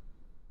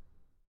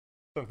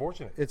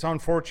unfortunate. it's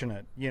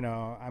unfortunate. You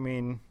know, I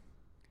mean,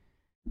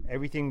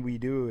 everything we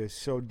do is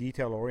so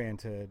detail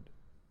oriented,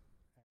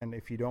 and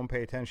if you don't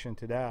pay attention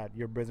to that,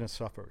 your business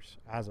suffers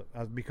as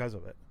because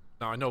of it.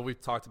 now I know we've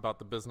talked about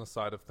the business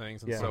side of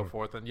things and Yeah. so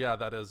forth, and yeah,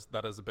 that is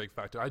a big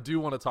factor. I do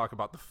want to talk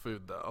about the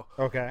food though.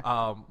 Okay.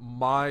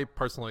 My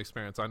personal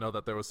experience, I know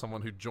that there was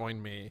someone who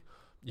joined me,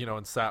 you know,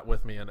 and sat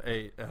with me and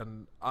ate,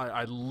 and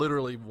I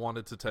literally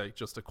wanted to take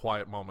just a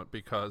quiet moment,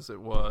 because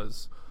it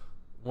was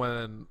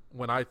when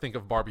I think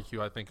of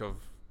barbecue, I think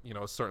of, you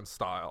know, a certain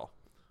style.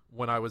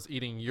 When I was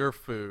eating your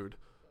food,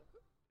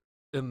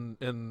 in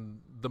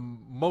the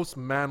most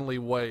manly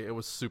way, it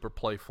was super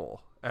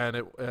playful,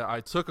 and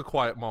I took a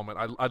quiet moment.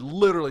 I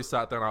literally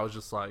sat there and I was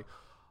just like,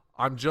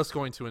 I'm just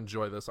going to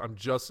enjoy this. I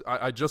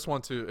just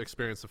want to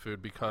experience the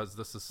food because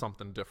this is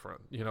something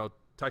different. You know,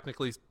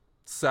 technically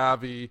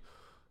savvy,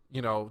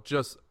 you know,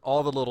 just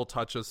all the little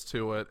touches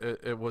to it.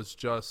 It was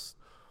just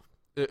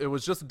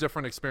a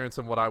different experience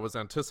than what I was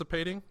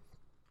anticipating.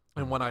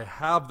 And when I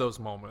have those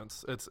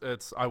moments,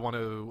 I want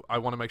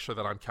to make sure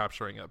that I'm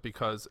capturing it,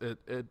 because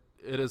it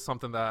is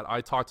something that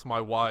I talked to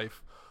my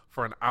wife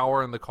for an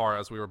hour in the car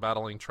as we were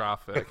battling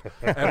traffic,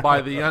 and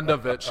by the end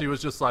of it, she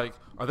was just like,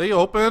 "Are they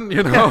open?"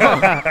 You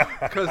know,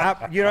 because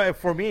You know,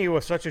 for me, it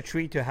was such a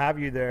treat to have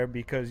you there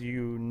because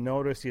you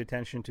notice the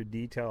attention to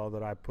detail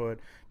that I put.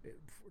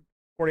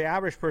 For the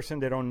average person,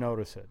 they don't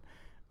notice it.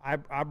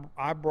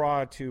 I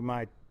brought to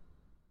my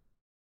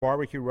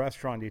barbecue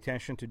restaurant the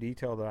attention to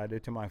detail that I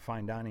did to my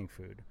fine dining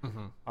food.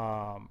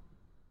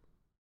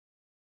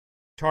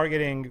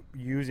 Targeting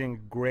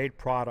using great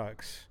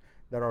products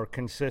that are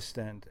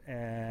consistent,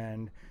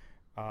 and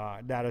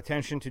that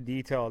attention to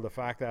detail, the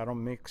fact that I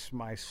don't mix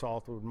my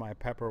salt with my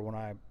pepper when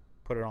I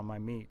put it on my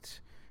meats,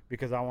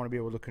 because I want to be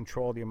able to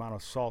control the amount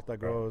of salt that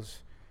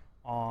goes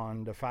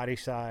on the fatty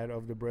side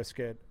of the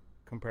brisket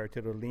compared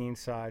to the lean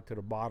side, to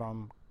the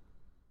bottom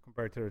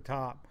compared to the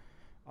top.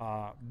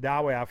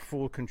 That way I have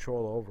full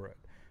control over it.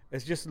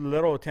 It's just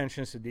little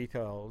attentions to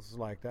details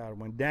like that.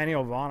 When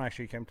Daniel Vaughn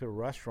actually came to the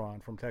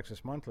restaurant from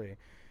Texas Monthly,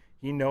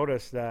 he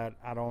noticed that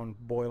I don't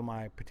boil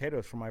my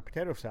potatoes for my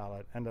potato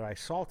salad, and that I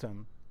salt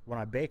them when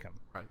I bake them.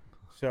 right.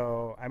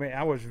 So, I mean,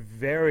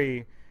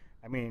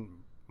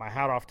 my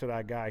hat off to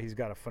that guy. He's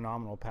got a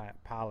phenomenal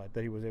palate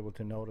that he was able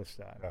to notice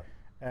that. Yeah.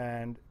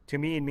 And to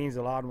me, it means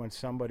a lot when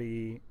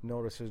somebody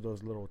notices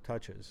those little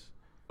touches.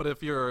 But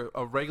if you're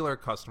a regular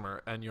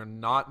customer and you're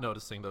not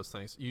noticing those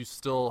things, you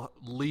still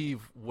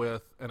leave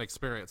with an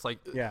experience. Like,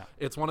 Yeah.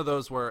 it's one of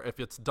those where if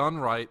it's done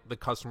right, the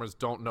customers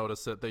don't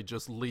notice it. They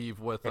just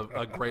leave with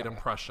a great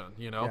impression,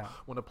 you know? Yeah.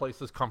 When a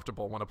place is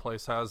comfortable, when a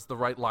place has the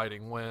right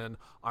lighting, when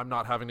I'm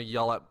not having to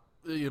yell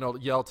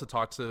to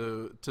talk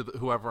to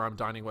whoever I'm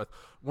dining with.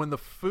 When the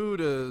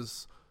food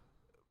is,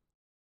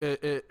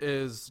 it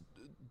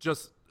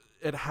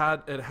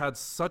had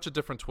such a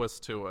different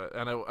twist to it.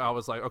 And I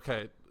was like,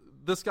 okay,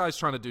 this guy's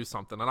trying to do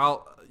something, and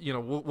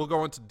we'll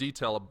go into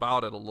detail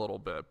about it a little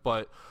bit,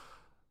 but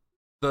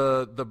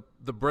the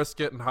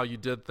brisket and how you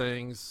did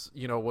things,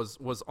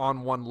 was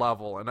on one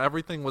level, and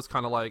everything was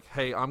kind of like,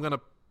 hey, I'm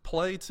gonna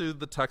play to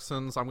the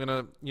Texans, I'm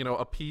gonna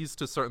appease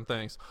to certain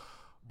things.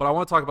 But I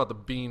want to talk about the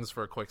beans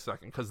for a quick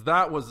second, because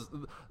that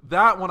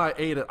when I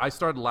ate it, I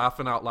started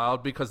laughing out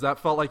loud, because that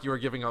felt like you were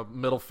giving a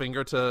middle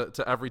finger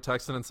to every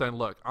Texan and saying,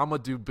 look, I'm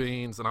going to do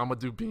beans, and I'm going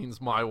to do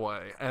beans my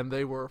way. And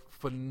they were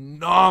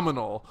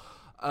phenomenal.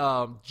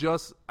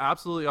 Just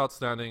absolutely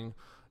outstanding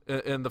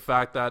in the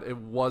fact that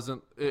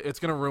it's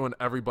going to ruin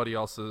everybody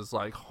else's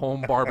like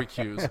home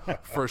barbecues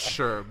for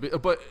sure.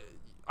 But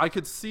I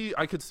could see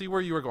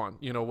where you were going,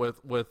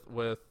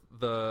 with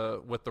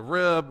the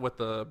rib, with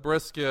the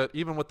brisket,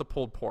 even with the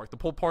pulled pork. The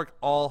pulled pork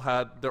all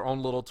had their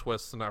own little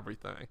twists and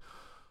everything.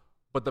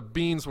 But the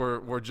beans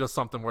were just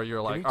something where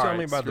you're like, Can you tell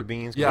me about the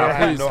beans? Yeah,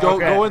 please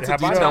go into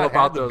detail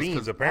about the those.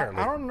 beans,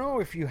 apparently. I don't know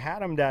if you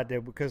had them that day,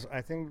 because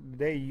I think the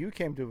day you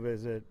came to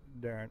visit,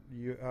 Darren,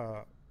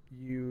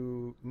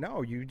 you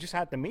just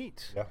had the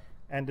meat. Yeah.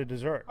 And the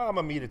dessert. I'm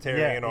a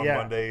meatitarian on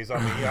Mondays. I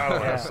mean, I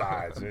don't have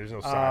sides. There's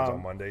no sides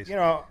on Mondays.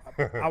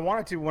 I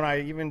wanted to, when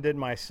I even did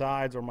my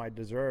sides or my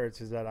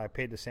desserts, is that I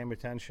paid the same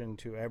attention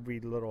to every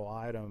little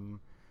item,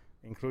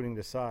 including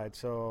the sides.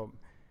 So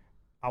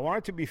I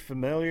wanted to be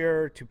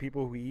familiar to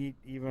people who eat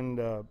even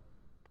the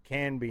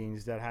canned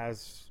beans that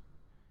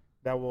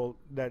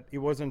it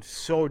wasn't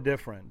so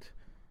different.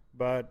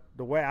 But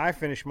the way I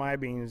finish my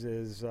beans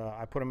is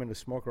I put them in the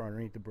smoker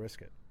underneath the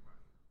brisket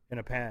in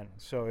a pan,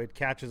 so it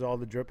catches all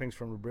the drippings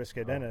from the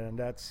brisket in it, and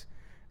it's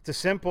a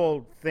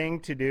simple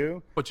thing to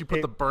do. But you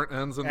put the burnt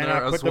ends in and there I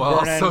put as the well,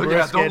 burnt end so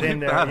brisket don't in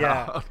leave there. that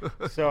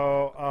out.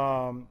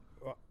 So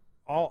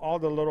all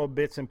the little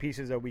bits and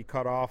pieces that we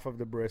cut off of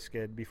the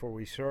brisket before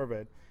we serve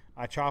it,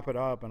 I chop it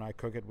up and I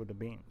cook it with the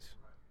beans,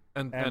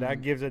 and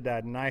that gives it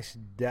that nice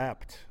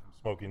depth,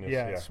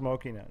 smokiness.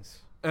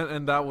 Smokiness.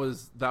 And that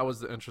was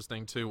the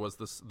interesting too, was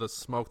the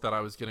smoke that I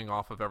was getting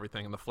off of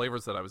everything and the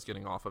flavors that I was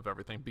getting off of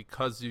everything,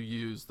 because you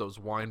use those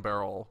wine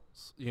barrels,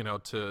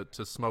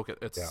 to smoke it.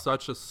 It's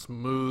such a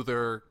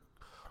smoother,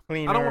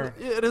 cleaner.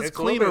 It is it's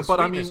cleaner, a but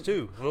I mean, mean,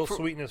 too, a little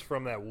sweetness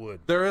from that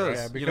wood. There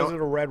is, yeah, because of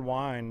the red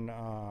wine.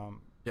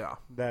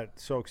 That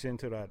soaks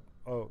into that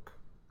oak.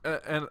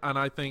 And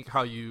I think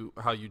how you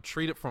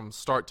treat it from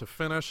start to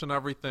finish and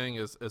everything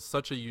is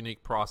such a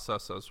unique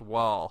process as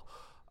well.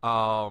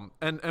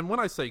 And when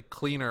I say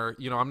cleaner,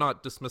 I'm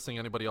not dismissing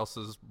anybody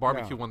else's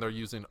barbecue when they're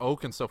using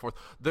oak and so forth.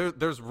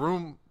 There's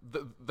room.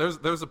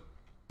 There's a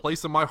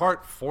place in my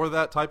heart for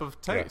that type of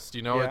taste.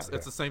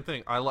 It's the same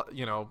thing.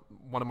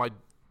 One of my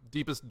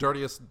deepest,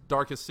 dirtiest,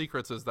 darkest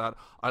secrets is that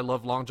I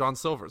love Long John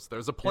Silver's.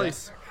 There's a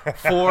place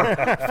for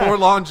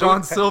Long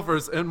John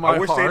Silver's in my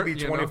heart. I wish they'd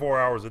be 24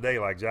 hours a day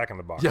like Jack in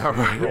the Box. Yeah,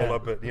 right. Roll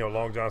up at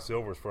Long John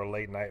Silver's for a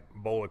late night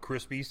bowl of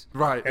Crispies.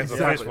 Right, and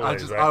exactly. Some fish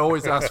fillets, I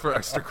always ask for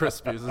extra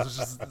Crispies. It's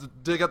just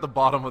dig at the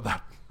bottom of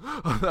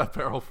that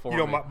barrel for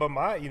me.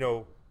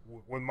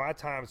 When my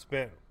time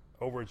spent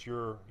over at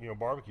your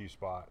barbecue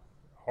spot,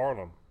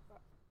 Harlem,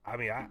 I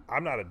mean,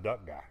 I'm not a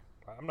duck guy.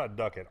 I'm not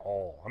duck at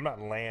all. I'm not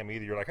lamb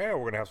either. You're like, hey, we're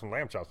going to have some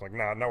lamb chops. I'm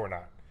like, no, we're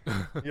not.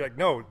 You're like,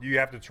 no, you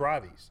have to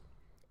try these.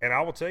 And I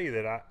will tell you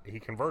that he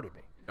converted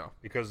me. Yeah.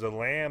 Because the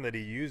lamb that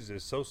he uses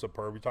is so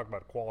superb. We talk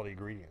about quality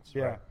ingredients.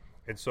 Yeah. Right?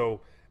 And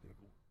so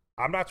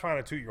I'm not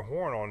trying to toot your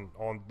horn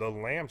on the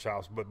lamb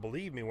chops, but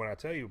believe me when I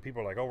tell you,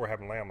 people are like, oh, we're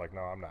having lamb. I'm like,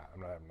 no, I'm not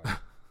having lamb.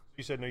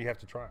 You said, no, you have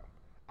to try them.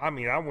 I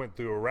mean, I went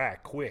through a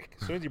rack quick.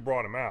 As soon as you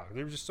brought them out,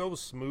 they were just so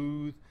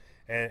smooth.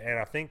 And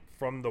I think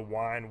from the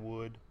wine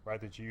wood, right,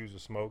 that you use to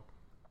smoke,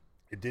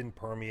 it didn't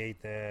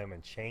permeate them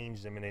and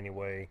change them in any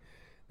way.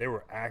 They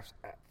were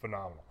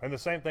phenomenal. And the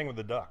same thing with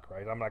the duck,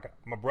 right? I'm like,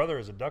 my brother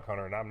is a duck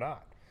hunter and I'm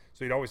not.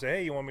 So he'd always say,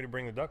 hey, you want me to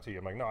bring the duck to you?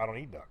 I'm like, no, I don't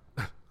eat duck.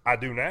 I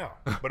do now,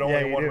 but only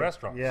in one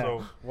restaurant. Yeah.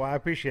 So, well, I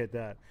appreciate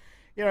that.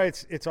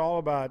 It's all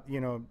about,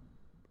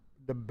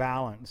 the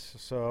balance.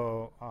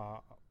 So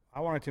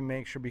I wanted to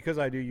make sure, because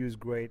I do use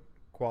great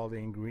quality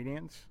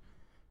ingredients,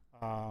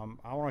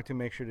 I wanted to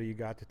make sure that you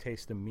got to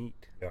taste the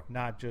meat,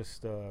 not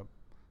just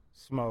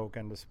smoke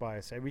and the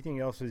spice. Everything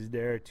else is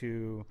there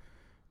to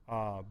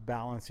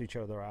balance each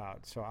other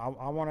out. So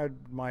I wanted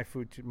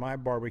my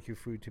barbecue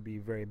food to be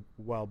very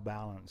well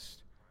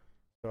balanced.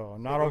 So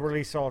not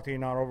overly salty,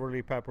 not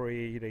overly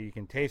peppery. You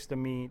can taste the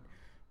meat,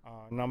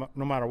 no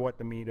matter what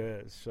the meat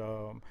is.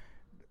 So,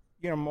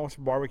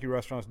 most barbecue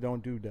restaurants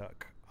don't do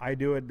duck. I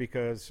do it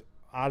because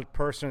I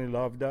personally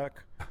love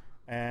duck,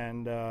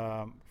 and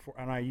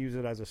I use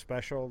it as a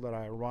special that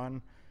I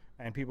run.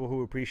 And people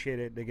who appreciate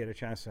it, they get a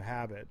chance to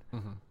have it.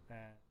 Mm-hmm. And,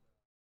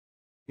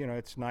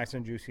 it's nice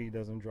and juicy,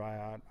 doesn't dry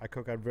out. I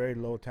cook at very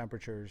low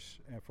temperatures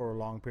for a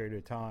long period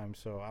of time,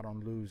 so I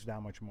don't lose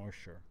that much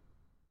moisture.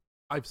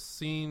 I've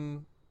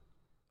seen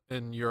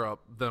in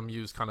Europe them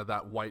use kind of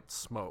that white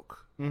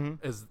smoke.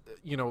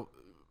 Mm-hmm.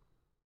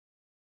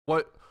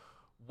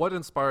 what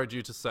inspired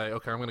you to say,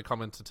 okay, I'm going to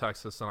come into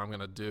Texas and I'm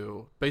going to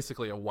do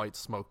basically a white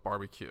smoke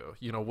barbecue,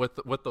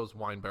 with those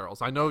wine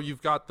barrels? I know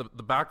you've got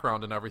the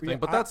background and everything, Yeah,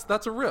 but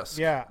that's a risk.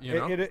 Yeah, you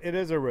know? it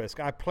is a risk.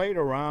 I played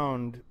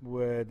around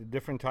with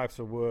different types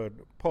of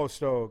wood: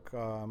 post oak,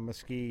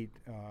 mesquite,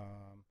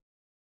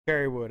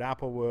 cherry wood,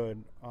 apple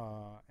wood,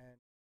 and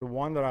the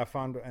one that I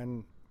found,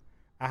 and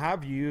I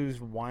have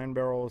used wine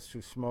barrels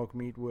to smoke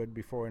meat wood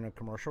before in a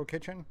commercial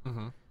kitchen,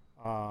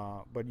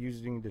 but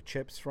using the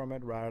chips from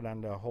it rather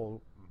than the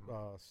whole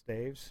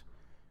staves.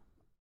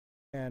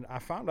 And I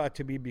found out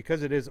to be,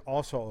 because it is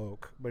also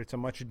oak, but it's a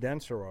much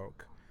denser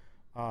oak.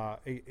 I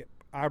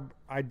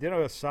did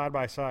a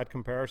side-by-side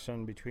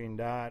comparison between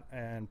that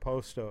and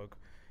post oak,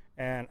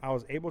 and I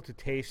was able to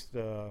taste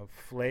the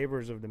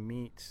flavors of the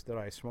meats that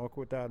I smoke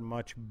with that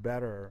much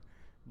better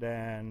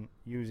than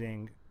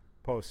using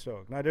post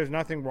oak. Now, there's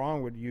nothing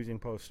wrong with using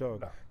post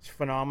oak. No. It's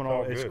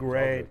phenomenal. It's It's all good.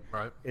 great. It's all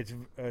Right.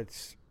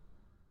 It's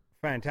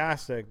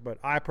fantastic. But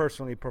I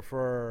personally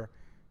prefer,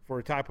 for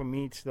the type of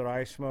meats that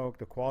I smoke,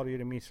 the quality of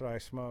the meats that I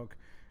smoke,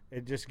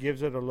 it just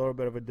gives it a little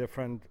bit of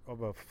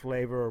a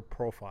flavor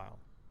profile.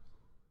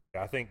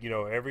 I think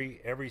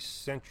every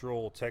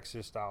Central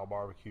Texas style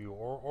barbecue,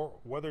 or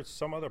whether it's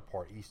some other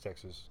part, East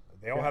Texas,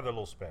 they all have their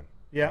little spin.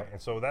 Yeah. right?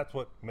 And so that's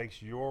what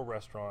makes your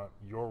restaurant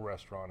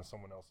and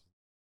someone else's.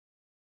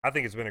 I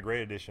think it's been a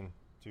great addition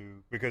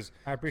because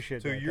I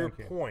appreciate to that. your Thank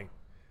you. point,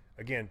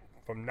 again,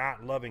 from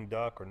not loving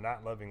duck or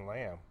not loving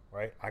lamb,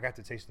 right? I got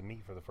to taste the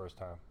meat for the first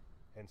time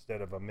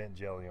instead of a mint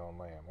jelly on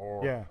lamb,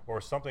 or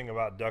something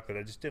about duck that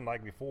I just didn't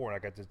like before,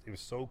 and it was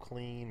so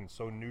clean and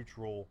so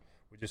neutral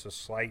with just a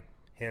slight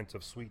hint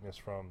of sweetness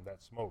from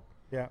that smoke.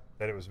 Yeah.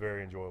 That it was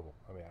very enjoyable.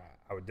 I mean,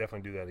 I would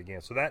definitely do that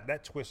again. So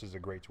that twist is a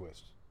great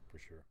twist for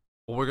sure.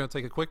 Well, we're going to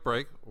take a quick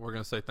break. We're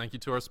going to say thank you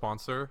to our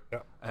sponsor,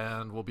 Yep.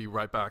 and we'll be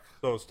right back.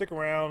 So stick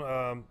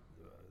around.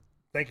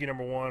 Thank you,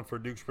 number one, for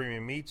Duke's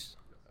Premium Meats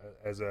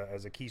as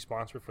a key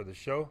sponsor for the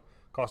show.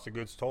 Cost of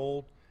Goods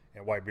Told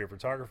and White Beard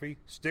Photography.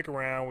 Stick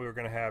around. We're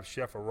going to have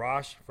Chef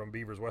Arash from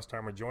Beavers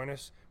Westheimer join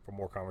us for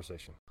more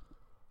conversation.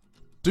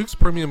 Duke's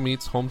Premium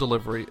Meats Home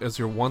Delivery is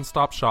your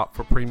one-stop shop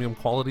for premium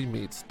quality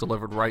meats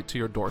delivered right to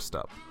your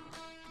doorstep.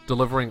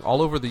 Delivering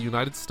all over the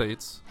United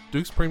States,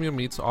 Duke's Premium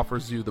Meats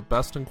offers you the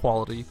best in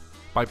quality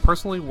by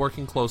personally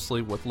working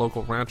closely with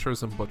local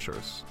ranchers and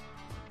butchers.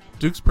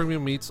 Duke's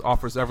Premium Meats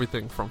offers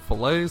everything from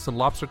fillets and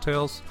lobster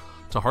tails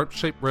to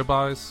heart-shaped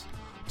ribeyes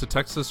to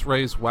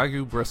Texas-raised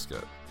Wagyu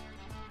brisket.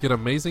 Get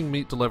amazing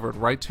meat delivered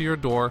right to your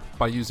door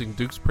by using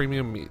Duke's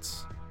Premium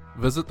Meats.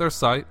 Visit their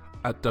site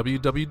at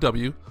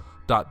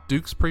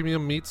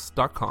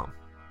www.dukespremiummeats.com.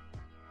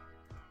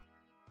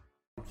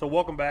 So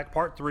welcome back,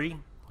 part 3,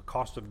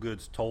 Cost of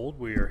Goods Told.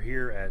 We are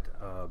here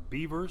at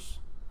Beavers.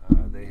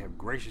 They have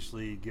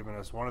graciously given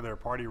us one of their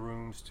party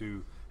rooms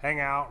to hang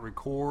out,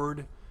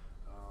 record,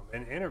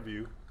 and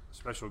interview. A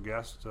special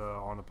guest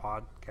on the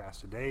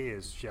podcast today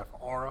is Chef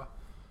Ara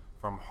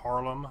from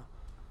Harlem.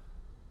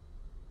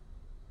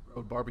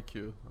 Road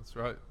barbecue. That's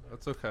right.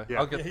 That's okay. Yeah.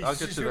 I'll get you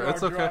there.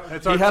 It's okay.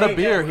 It's He our had a team.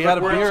 beer. He had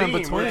a We're beer in team. We're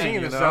a between. team. You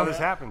This is know? how this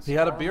happens. He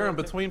had a beer in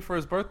between for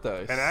his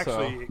birthday. And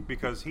actually,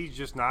 because he's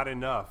just not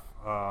enough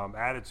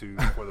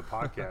attitude for the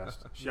podcast,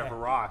 Chef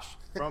Arash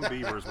from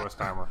Beavers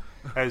Westheimer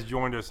has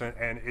joined us,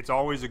 and it's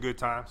always a good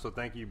time. So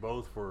thank you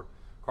both for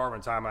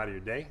carving time out of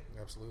your day.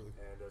 Absolutely.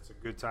 And it's a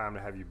good time to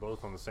have you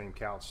both on the same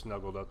couch,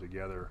 snuggled up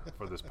together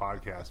for this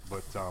podcast.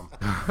 But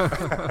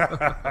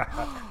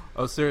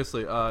oh,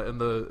 seriously, in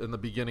the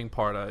beginning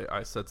part,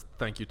 I said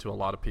thank you to a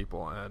lot of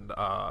people, and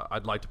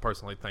I'd like to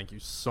personally thank you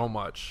so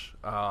much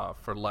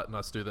for letting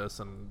us do this.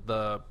 And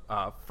the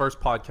first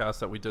podcast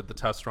that we did, the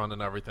test run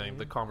and everything,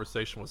 the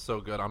conversation was so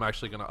good. I'm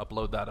actually going to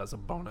upload that as a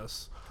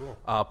bonus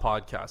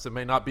podcast. It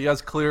may not be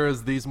as clear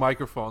as these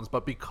microphones,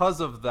 but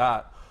because of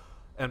that,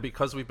 and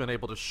because we've been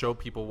able to show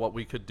people what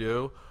we could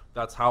do,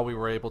 that's how we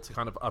were able to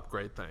kind of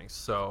upgrade things.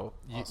 So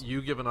you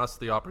giving us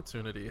the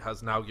opportunity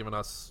has now given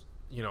us,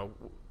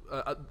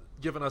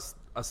 given us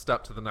a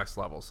step to the next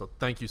level. So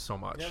thank you so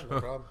much. Yeah, no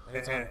problem.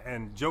 Anytime.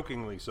 and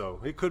jokingly so,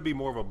 it could be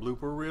more of a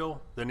blooper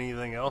reel than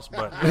anything else.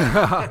 But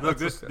look,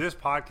 this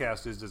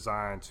podcast is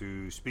designed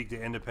to speak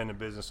to independent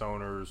business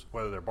owners,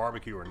 whether they're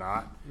barbecue or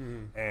not,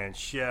 and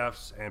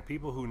chefs and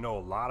people who know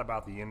a lot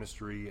about the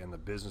industry and the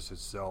business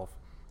itself.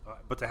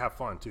 But to have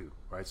fun too,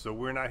 right? So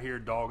we're not here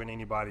dogging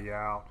anybody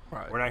out.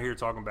 Right. We're not here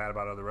talking bad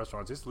about other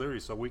restaurants. It's literally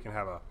so we can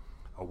have a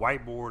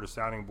whiteboard, a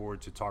sounding board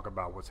to talk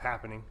about what's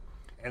happening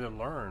and to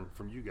learn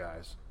from you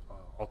guys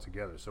all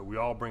together. So we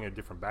all bring a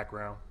different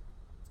background.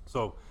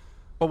 So,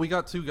 But we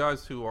got two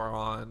guys who are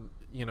on,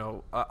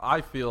 I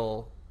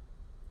feel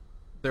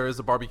there is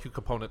a barbecue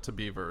component to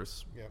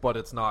Beavers, but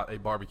it's not a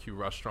barbecue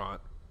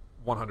restaurant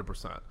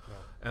 100%.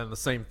 And the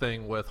same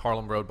thing with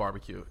Harlem Road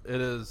Barbecue.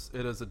 It is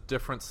a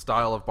different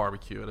style of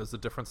barbecue. It is a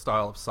different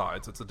style of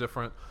sides. It's a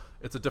different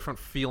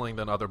feeling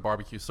than other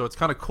barbecues. So it's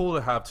kind of cool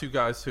to have two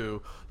guys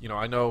who,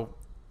 I know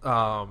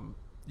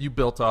you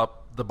built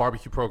up the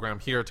barbecue program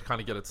here to kind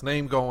of get its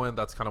name going.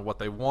 That's kind of what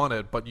they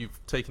wanted, but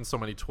you've taken so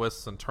many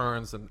twists and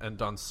turns and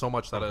done so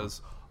much that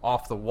is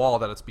off the wall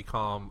that it's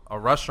become a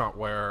restaurant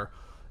where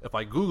if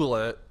I Google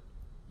it,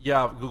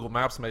 yeah, Google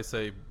Maps may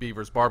say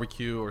Beavers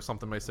Barbecue or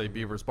something may say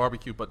Beavers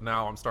Barbecue, but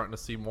now I'm starting to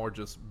see more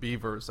just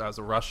Beavers as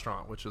a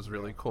restaurant, which is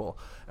really cool.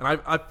 And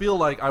I feel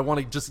like I want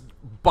to just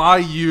buy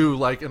you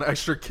like an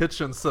extra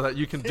kitchen so that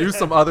you can do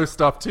some other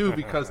stuff too,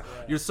 because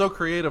you're so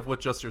creative with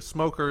just your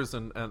smokers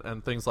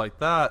and things like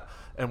that,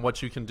 and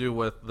what you can do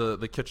with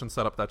the kitchen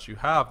setup that you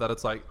have, that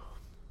it's like,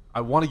 I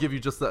want to give you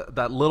just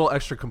that little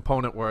extra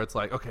component where it's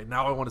like, okay,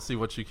 now I want to see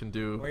what you can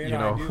do. Well, you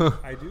know,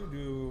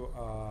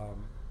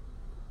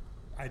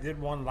 I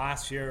did one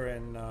last year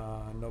in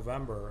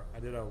November. I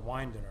did a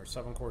wine dinner,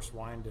 7-course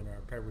wine dinner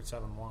paired with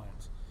 7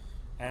 wines.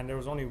 And there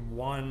was only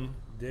one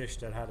dish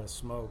that had a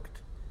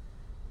smoked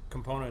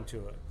component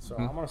to it. So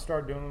I'm going to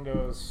start doing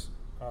those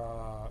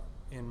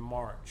in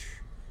March.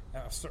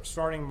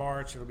 Starting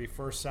March, it'll be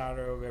first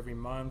Saturday of every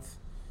month.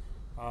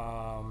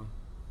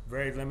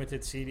 Very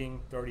limited seating,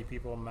 30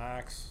 people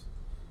max.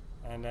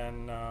 And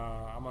then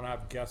I'm going to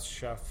have guest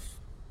chefs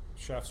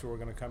who are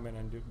going to come in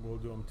and we'll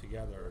do them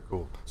together.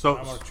 Cool. So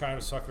I'm going to try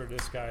to sucker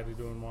this guy to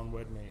doing one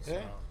with me. So.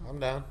 Yeah, I'm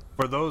down.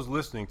 for those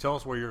listening, tell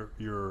us where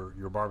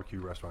your barbecue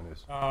restaurant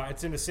is.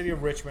 It's in the city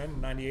of Richmond,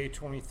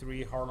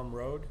 9823 Harlem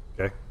Road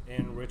Okay.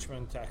 in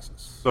Richmond,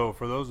 Texas. So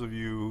for those of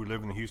you who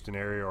live in the Houston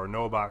area or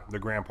know about the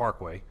Grand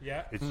Parkway,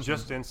 Yeah. it's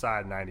just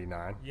inside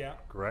 99. Yeah.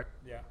 Correct.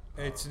 Yeah.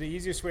 It's the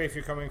easiest way if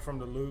you're coming from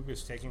the Loop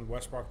is taking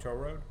West Park Tow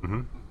Road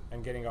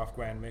and getting off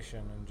Grand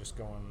Mission and just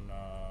going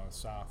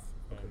south.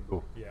 And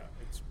cool. Yeah.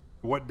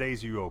 What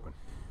days are you open?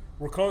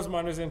 We're closed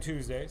Mondays and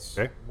Tuesdays.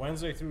 Okay.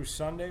 Wednesday through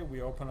Sunday,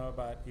 we open up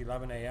at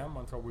 11 a.m.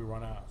 until we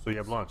run out. So you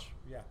have lunch.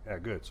 Yeah. Yeah,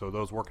 good. So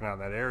those working out in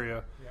that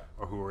area Yeah.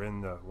 or who are in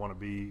the want to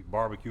be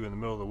barbecue in the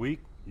middle of the week,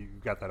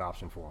 you've got that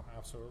option for them.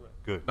 Absolutely.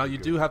 Good. now you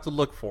good. do have to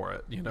look for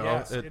it. You know,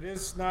 Yes, it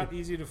is not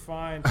easy to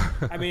find.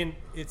 I mean,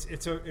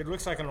 it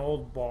looks like an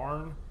old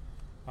barn.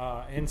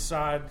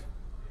 Inside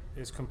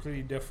is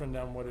completely different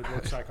than what it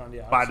looks like on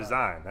the outside. By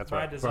design. That's By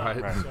right.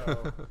 design. Right.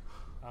 So,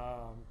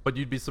 But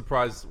you'd be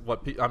surprised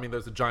what I mean.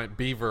 There's a giant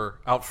beaver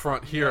out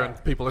front here, Yeah.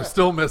 and people are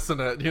still missing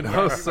it. You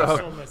know, I so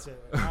still miss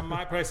it.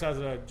 My place has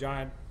a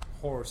giant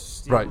horse,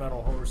 steel Right.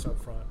 metal horse up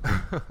front.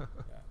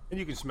 And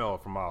you can smell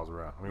it from miles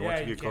around. I mean, Yeah,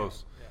 once you you get can.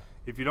 close. Yeah.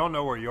 If you don't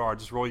know where you are,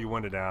 just roll your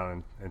window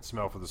down and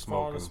smell for the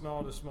Follow smoke. the and smell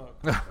of the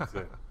smoke. That's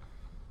it.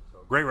 So,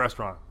 great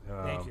restaurant.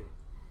 Thank you.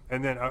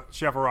 And then,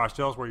 Chef Arash,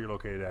 tell us where you're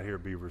located at here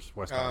at Beavers,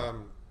 West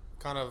Island.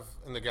 Kind of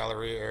in the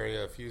Galleria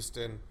area of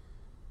Houston,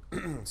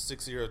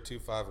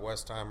 6025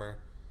 Westheimer.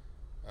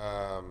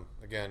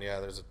 Again, yeah,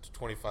 there's a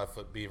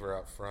 25-foot beaver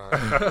out front.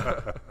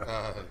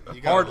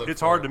 You gotta look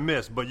It's for hard it. to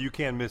miss, but you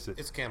can miss it.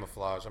 It's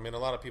camouflage. I mean, a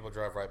lot of people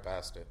drive right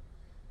past it,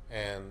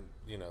 and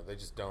they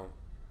just don't.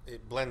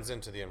 It blends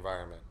into the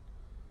environment.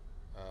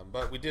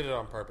 But we did it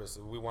on purpose.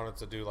 We wanted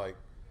to do like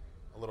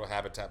a little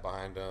habitat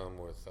behind them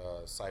with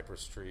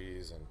cypress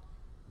trees and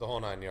the whole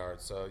 9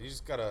 yards. So you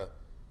just gotta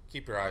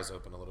keep your eyes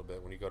open a little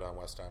bit when you go down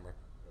Westheimer.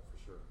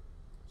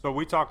 So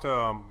we talked,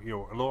 a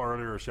little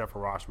earlier, Chef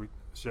Arash,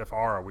 Chef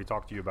Ara, we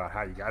talked to you about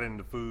how you got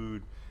into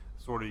food,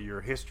 sort of your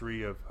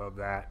history of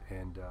that,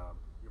 and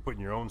you're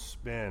putting your own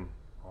spin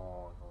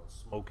on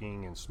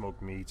smoking and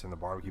smoked meats and the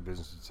barbecue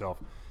business itself.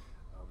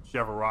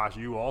 Chef Arash,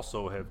 you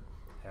also have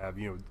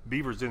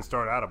Beavers didn't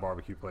start out a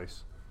barbecue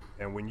place,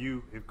 and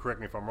correct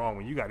me if I'm wrong,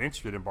 when you got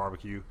interested in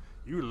barbecue,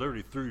 you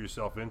literally threw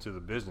yourself into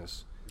the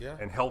business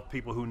and helped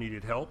people who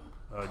needed help.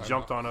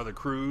 Jumped on other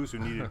crews who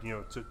needed,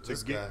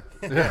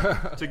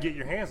 to get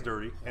your hands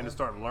dirty and to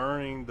start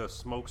learning the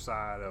smoke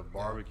side of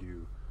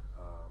barbecue,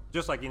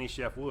 just like any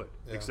chef would,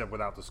 except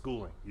without the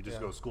schooling. You just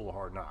go to school of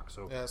hard knocks.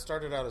 So yeah, it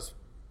started out as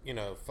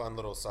fun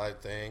little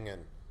side thing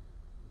and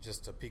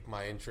just to pique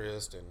my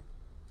interest and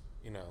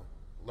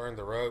learn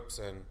the ropes.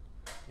 And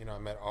I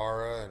met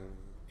Ara, and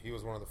he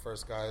was one of the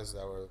first guys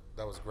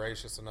that was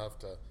gracious enough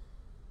to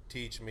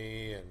teach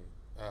me and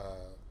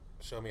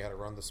show me how to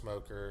run the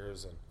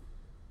smokers and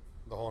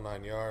the whole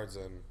 9 yards,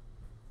 and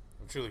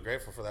I'm truly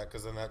grateful for that,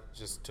 because then that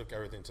just took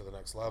everything to the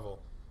next level.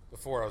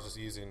 Before, I was just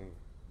using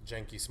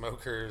janky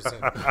smokers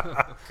and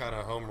kind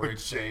of home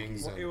rigged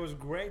things. Well, it was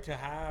great to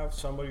have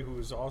somebody who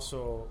is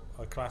also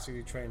a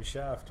classically trained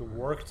chef to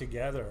work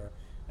together,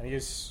 and he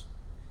is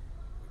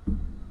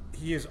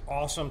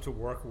awesome to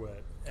work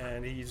with,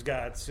 and he's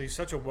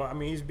such a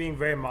he's being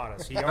very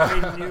modest. He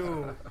already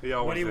knew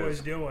what he was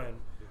doing.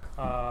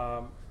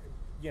 I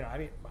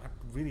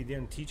really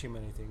didn't teach him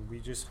anything. We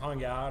just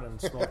hung out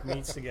and smoked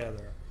meats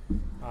together.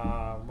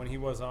 When he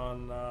was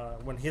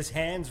when his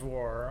hands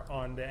were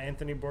on the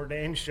Anthony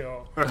Bourdain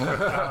show,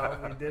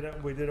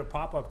 we did a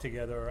pop up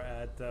together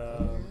at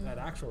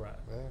Axelrad.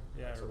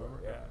 Yeah, I remember.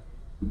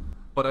 Yeah.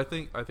 But I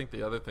think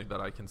the other thing that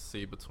I can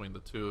see between the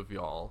two of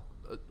y'all,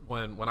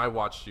 when I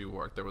watched you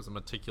work, there was a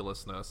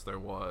meticulousness. There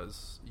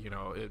was,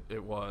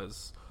 it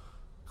was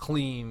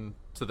clean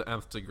to the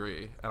nth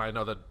degree. And I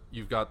know that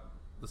you've got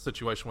the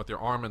situation with your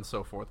arm and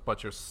so forth,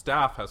 but your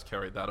staff has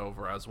carried that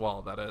over as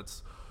well. That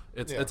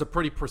It's a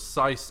pretty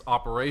precise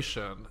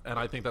operation, and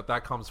I think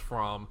that comes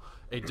from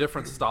a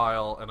different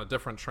style and a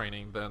different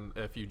training than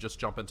if you just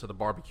jump into the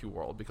barbecue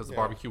world, because the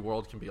barbecue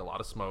world can be a lot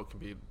of smoke, can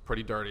be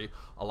pretty dirty.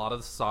 A lot of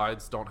the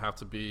sides don't have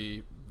to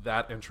be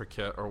that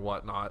intricate or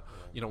whatnot.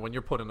 You know, when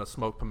you're putting a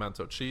smoked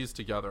pimento cheese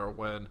together,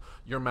 when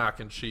your mac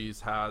and cheese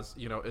has,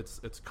 you know,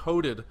 it's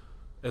coated,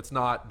 it's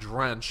not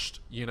drenched,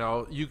 you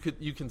know, you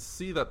can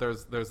see that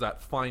there's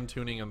that fine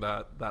tuning and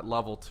that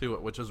level to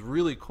it, which is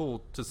really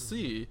cool to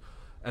see.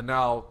 And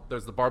now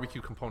there's the barbecue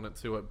component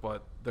to it,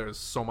 but there's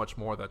so much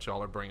more that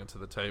y'all are bringing to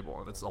the table,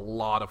 and it's a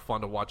lot of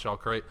fun to watch y'all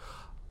create.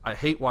 I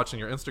hate watching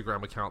your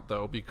Instagram account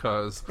though,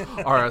 because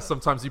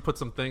sometimes you put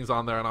some things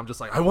on there and I'm just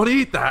like, I want to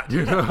eat that,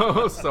 you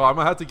know. So I'm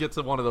gonna have to get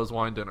to one of those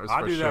wine dinners.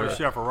 I do that with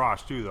Chef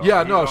Arash too, though.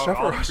 Yeah, no, Chef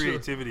all Arash.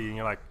 creativity, and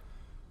you're like,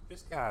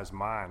 this guy's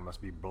mind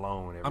must be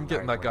blown. I'm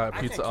getting that guy a I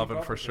pizza can't keep oven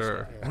up for with this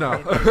sure. guy. No,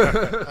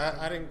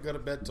 I didn't go to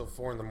bed till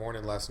 4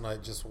 a.m. last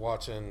night, just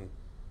watching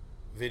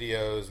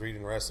videos,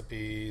 reading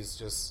recipes.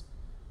 Just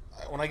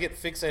when I get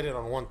fixated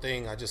on one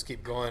thing, I just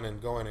keep going and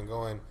going and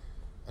going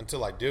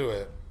until I do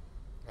it.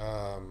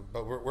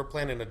 But we're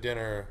planning a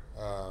dinner.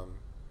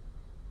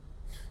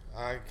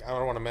 I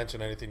don't want to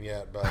mention anything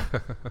yet, but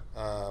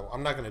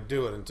I'm not going to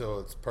do it until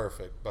it's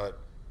perfect. But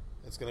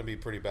it's going to be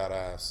pretty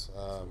badass.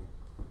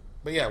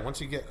 But yeah, once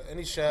you get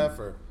any chef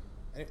or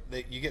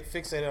you get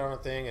fixated on a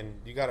thing,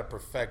 and you got to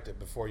perfect it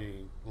before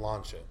you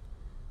launch it.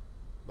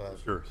 But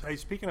Sure. Hey,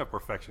 speaking of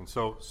perfection,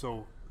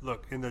 so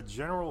look, in the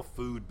general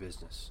food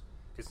business,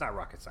 it's not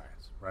rocket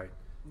science, right?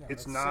 No,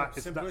 it's not.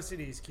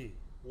 Simplicity is key.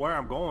 Where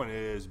I'm going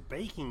is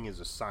baking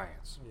is a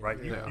science,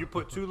 right? Yeah. You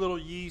put too little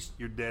yeast,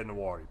 you're dead in the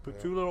water. You put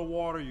too little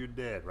water, you're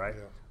dead, right?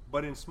 Yeah.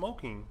 But in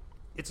smoking,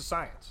 it's a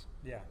science.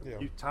 Yeah. Yeah.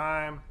 You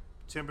time,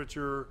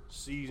 temperature,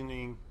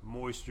 seasoning,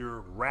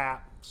 moisture,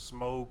 wrap,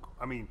 smoke.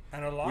 I mean,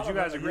 And a lot would you of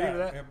guys it, agree yeah,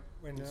 with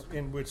that?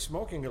 And with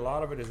smoking, a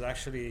lot of it is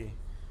actually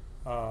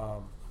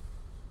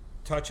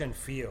touch and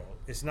feel.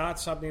 It's not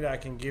something that I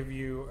can give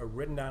you a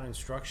written down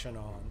instruction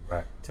on.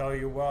 Right. Tell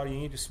you, well, you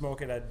need to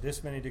smoke it at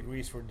this many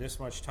degrees for this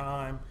much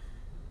time.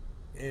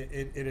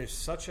 It is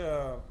such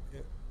a.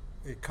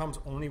 It comes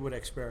only with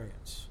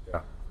experience.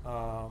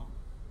 Yeah.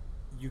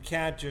 You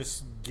can't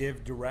just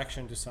give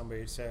direction to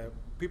somebody. Say,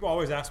 people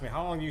always ask me,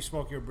 how long do you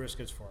smoke your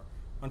briskets for?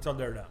 Until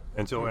they're done.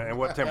 Until and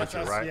what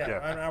temperature, right?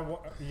 Yeah,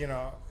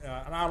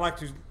 and I like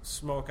to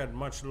smoke at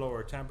much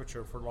lower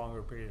temperature for a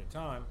longer period of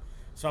time.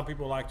 Some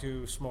people like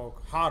to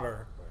smoke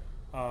hotter,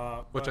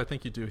 which I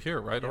think you do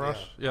here, right, Arash?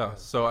 Yeah. Yeah.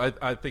 So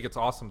I think it's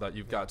awesome that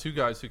you've got two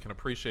guys who can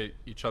appreciate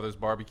each other's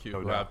barbecue,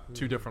 who doubt. have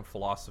two different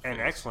philosophies.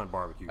 And excellent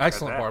barbecue. at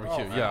Excellent that.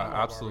 barbecue. Oh, yeah,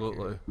 phenomenal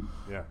absolutely.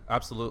 Yeah.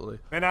 Absolutely.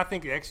 And I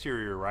think the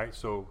exterior, right?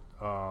 So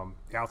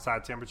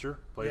outside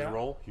temperature plays a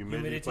role.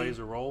 Humidity plays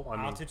a role. I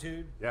mean,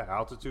 altitude. Yeah,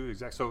 altitude,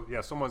 exactly. So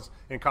yeah, someone's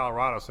in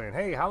Colorado saying,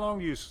 "Hey, how long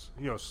do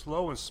you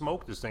slow and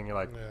smoke this thing?" You're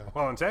like,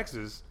 "Well, in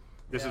Texas,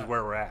 this is Yeah.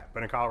 where we're at,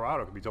 but in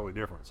Colorado, it could be totally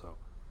different." So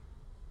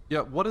Yeah,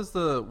 what is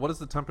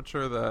the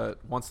temperature that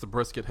once the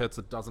brisket hits,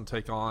 it doesn't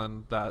take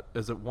on that?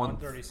 Is it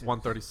 136.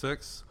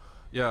 136?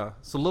 Yeah.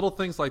 So little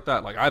things like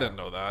that. Like I didn't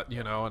know that,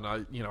 you know, and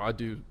I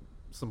do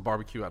some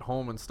barbecue at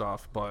home and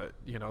stuff, but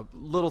you know,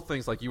 little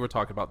things like you were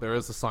talking about. There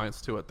is a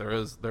science to it. There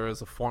is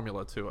a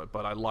formula to it.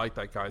 But I like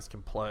that guys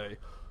can play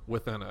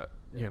within it.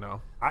 You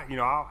know.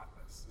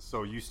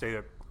 So you stayed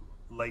up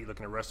late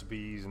looking at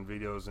recipes and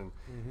videos, and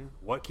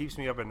what keeps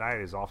me up at night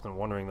is often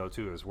wondering though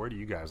too is where do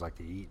you guys like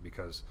to eat?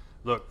 Because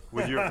look,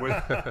 with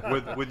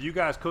with you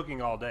guys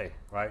cooking all day,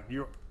 right?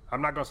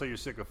 I'm not gonna say you're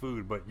sick of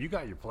food, but you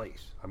got your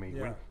place. I mean,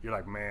 Yeah. you're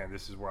like, man,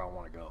 this is where I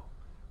want to go,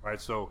 right?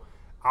 So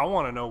I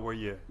want to know where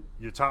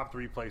your top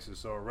 3 places.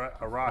 So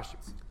Arash,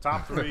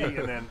 top 3,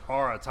 and then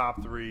Ara,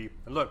 top 3.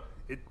 And look,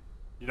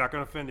 you're not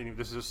going to offend any.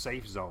 This is a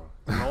safe zone.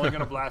 We're only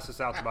going to blast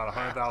this out to about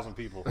 100,000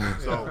 people.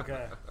 So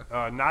Okay.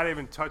 not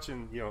even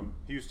touching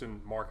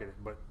Houston market,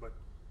 but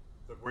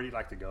where do you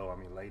like to go? I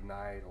mean, late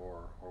night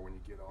or when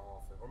you get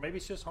off, or maybe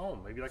it's just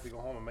home. Maybe you like to go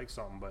home and make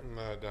something. But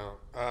no, I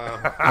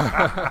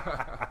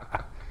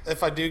don't.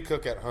 If I do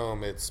cook at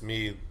home, it's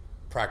me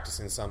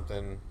practicing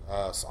something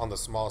on the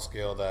small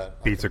scale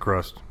that pizza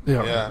crust.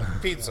 Yeah,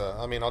 pizza.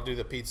 I mean, I'll do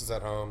the pizzas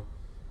at home.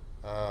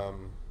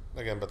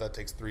 Again, but that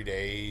takes 3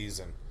 days,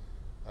 and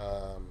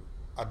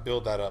I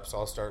build that up. So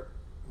I'll start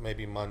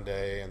maybe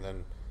Monday, and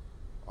then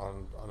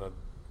on a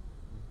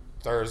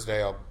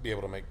Thursday I'll be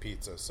able to make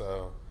pizza.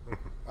 So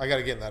I got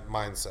to get in that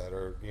mindset,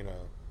 or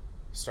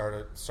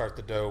start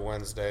the dough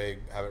Wednesday,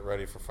 have it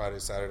ready for Friday,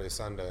 Saturday,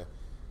 Sunday.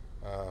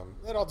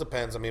 It all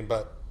depends. I mean,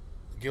 but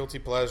guilty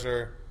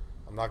pleasure.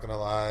 I'm not gonna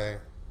lie.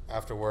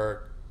 After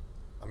work,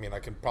 I mean, I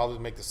can probably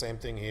make the same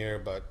thing here,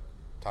 but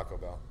Taco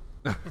Bell.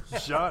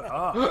 Shut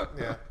up.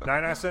 Yeah.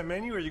 99-cent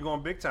menu, or you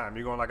going big time?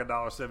 You going like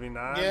 $1.79,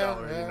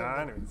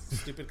 $1.89? Or...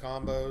 Stupid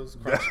combos,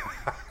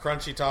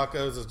 crunchy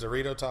tacos, those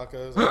Dorito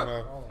tacos. I don't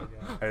know. Oh my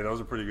god. Hey, those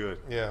are pretty good.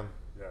 Yeah.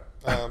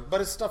 Yeah. But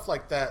it's stuff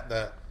like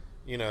that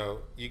you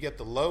get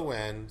the low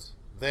end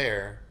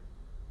there,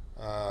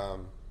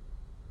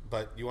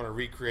 but you want to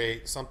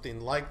recreate something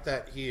like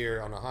that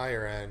here on a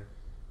higher end,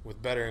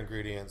 with better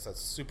ingredients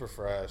that's super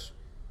fresh.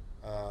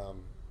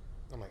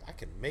 I'm like, I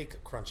can make a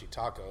crunchy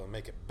taco and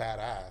make it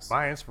badass.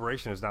 My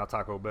inspiration is now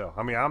Taco Bell.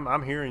 I mean,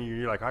 I'm hearing you.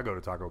 You're like, I go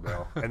to Taco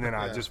Bell, and then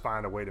I Yeah. just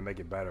find a way to make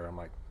it better. I'm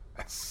like,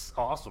 that's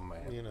awesome,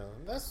 man. You know,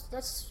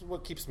 that's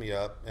what keeps me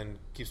up and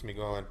keeps me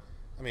going.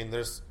 I mean,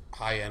 there's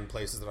high end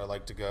places that I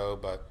like to go,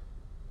 but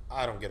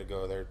I don't get to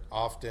go there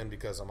often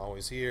because I'm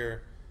always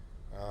here.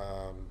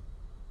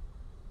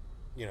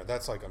 You know,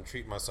 that's like I'm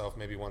treating myself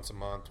maybe once a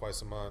month,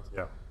 twice a month.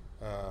 Yeah,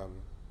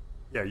 Um,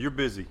 yeah. You're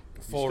busy.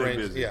 full you stay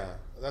range, busy. yeah.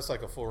 That's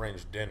like a full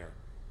range dinner.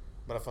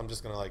 But if I'm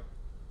just gonna like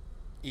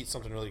eat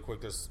something really quick,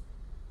 there's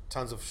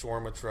tons of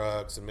shawarma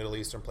trucks and Middle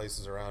Eastern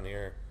places around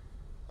here,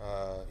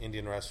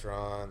 Indian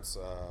restaurants.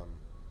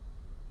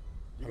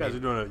 You guys are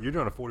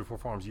doing a 44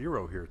 Farms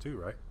Gyro here too,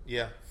 right?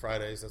 Yeah,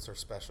 Fridays. That's our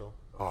special.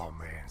 Oh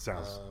man,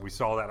 sounds. We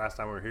saw that last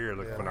time we were here. It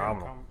looked yeah.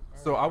 phenomenal.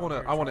 So I want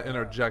to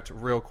interject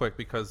real quick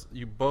because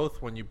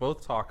when you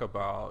both talk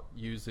about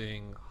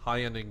using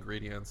high-end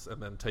ingredients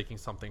and then taking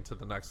something to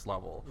the next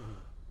level,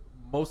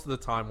 most of the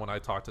time when I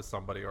talk to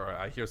somebody or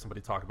I hear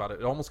somebody talk about it,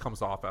 it almost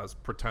comes off as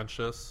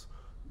pretentious.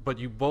 But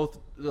you both,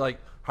 like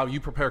how you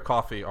prepare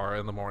coffee are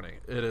in the morning.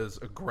 It is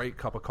a great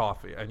cup of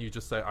coffee, and you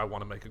just say, I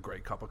want to make a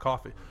great cup of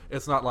coffee.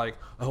 It's not like,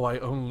 oh, I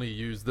only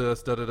use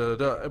this,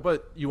 da-da-da-da.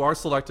 But you are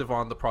selective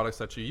on the products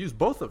that you use,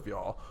 both of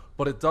y'all.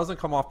 But it doesn't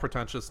come off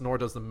pretentious, nor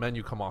does the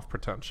menu come off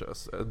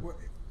pretentious. And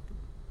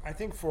I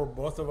think for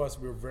both of us,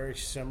 we're very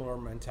similar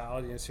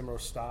mentality and similar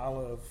style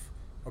of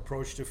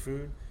approach to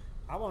food.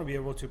 I want to be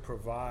able to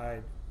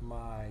provide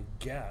my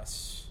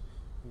guests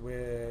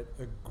with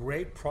a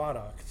great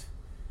product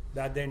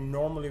that they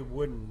normally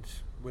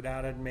wouldn't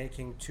without it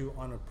making too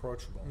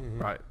unapproachable.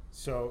 right.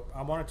 So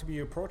I want it to be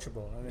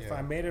approachable. And if Yeah.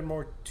 I made it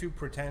more too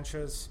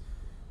pretentious,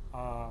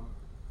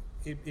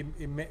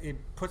 it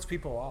puts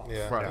people off.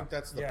 Yeah, Right. I think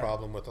that's the Yeah.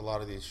 problem with a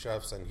lot of these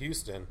chefs in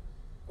Houston,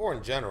 or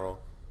in general.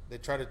 They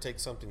try to take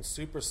something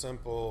super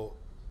simple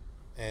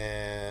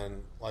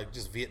and like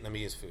just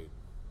Vietnamese food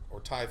or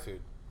Thai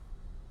food,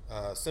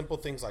 simple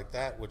things like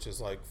that, which is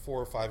like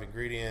 4 or 5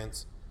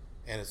 ingredients,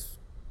 and it's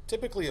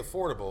typically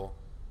affordable.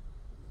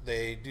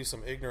 They do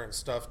some ignorant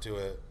stuff to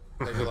it.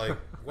 They're like,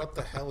 "What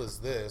the hell is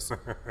this?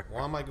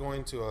 Why am I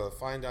going to a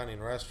fine dining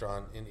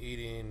restaurant and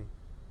eating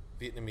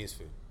Vietnamese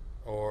food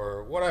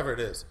or whatever it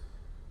is?"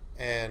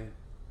 And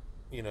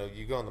you know,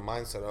 you go in the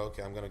mindset,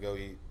 okay, I'm going to go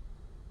eat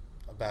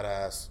a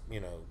badass, you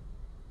know,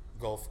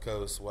 Gulf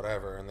Coast,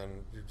 whatever, and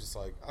then you're just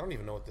like, I don't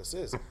even know what this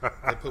is.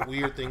 They put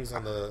weird things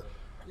on the.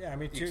 Yeah, I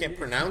mean, You can't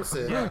pronounce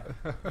it.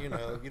 You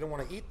know, you don't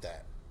want to eat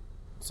that.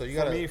 So you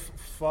For got me, to.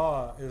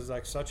 pho is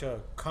like such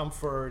a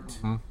comfort,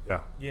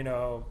 Yeah,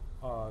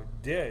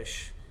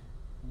 dish.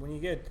 When you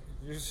get,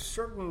 there's a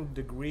certain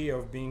degree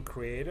of being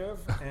creative,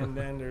 and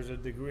then there's a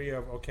degree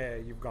of,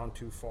 okay, you've gone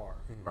too far.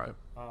 Right.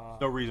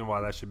 no reason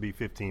why that should be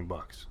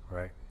 $15,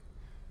 right?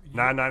 You-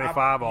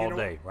 $9.95 I- all you know-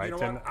 day, right? You know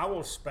 10 what? I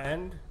will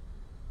spend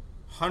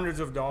hundreds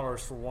of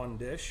dollars for one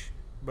dish,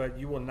 but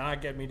you will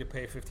not get me to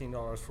pay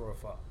 $15 for a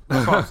pho.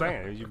 That's what I'm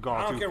saying. You've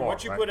gone I don't too care far.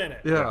 what you right? put in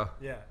it. Yeah.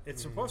 Yeah,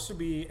 it's supposed to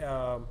be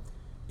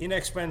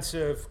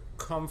inexpensive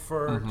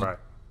comfort, Right.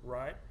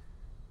 right?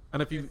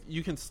 And if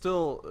you can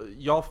still,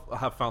 y'all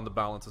have found the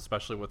balance,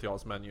 especially with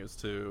y'all's menus,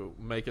 to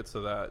make it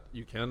so that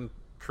you can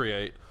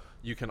create,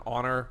 you can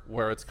honor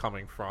where it's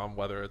coming from,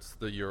 whether it's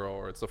the Euro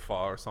or it's a pho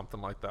or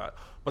something like that.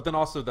 But then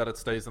also that it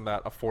stays in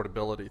that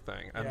affordability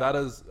thing. And Yeah. that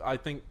is, I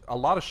think a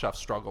lot of chefs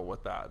struggle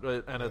with that.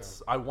 And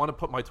it's, I want to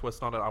put my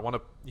twist on it. I want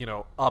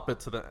to, up it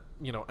to the,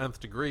 nth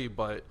degree,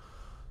 but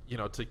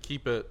to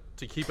keep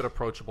it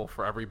approachable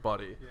for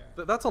everybody.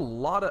 Yeah. That's a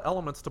lot of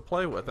elements to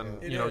play with.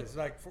 And, It is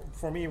like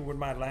for me with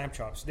my lamb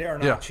chops, they are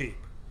not Yeah. cheap,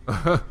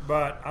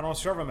 but I don't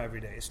serve them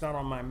every day. It's not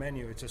on my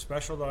menu. It's a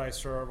special that I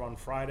serve on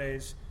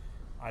Fridays.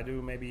 I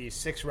do maybe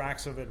 6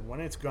 racks of it. When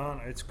it's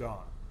gone, it's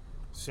gone.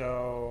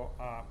 So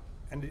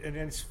and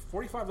it's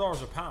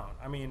 $45 a pound.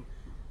 I mean,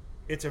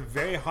 it's a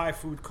very high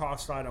food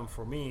cost item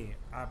for me.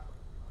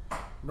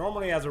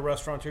 Normally, as a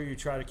restaurateur, you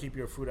try to keep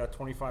your food at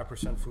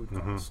 25% food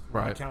cost,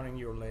 Right. not counting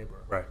your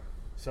labor. Right.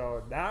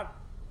 So that,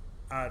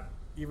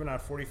 even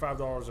at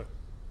 $45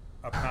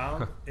 a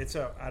pound, it's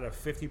at a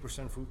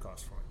 50% food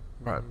cost for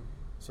me. right.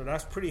 So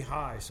that's pretty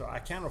high. So I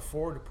can't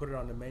afford to put it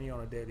on the menu on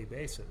a daily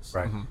basis.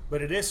 Right.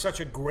 But it is such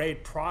a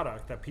great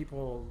product that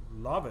people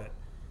love it.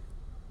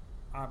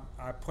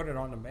 I put it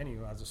on the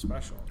menu as a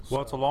special.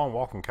 Well, it's a long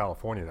walk from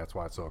California. That's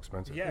why it's so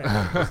expensive.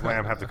 Yeah. This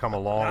lamb have to come a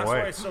long That's way.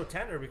 why it's so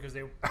tender, because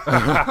they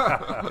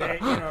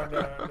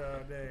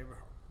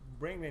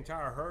bring the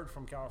entire herd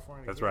from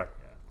California. That's here. right.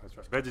 Yeah. That's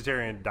right.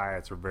 Vegetarian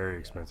diets are very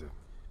expensive.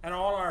 And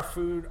all our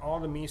food, all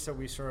the meats that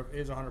we serve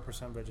is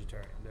 100%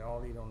 vegetarian. They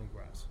all eat only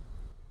grass.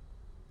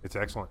 It's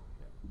excellent.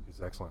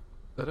 It's excellent.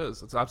 It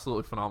is. It's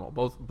absolutely phenomenal.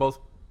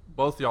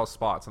 Both y'all's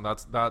spots, and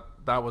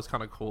that was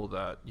kind of cool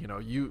that you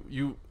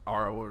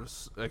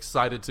was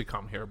excited to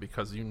come here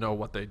because you know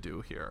what they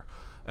do here,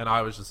 and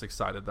I was just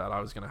excited that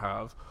I was going to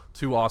have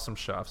 2 awesome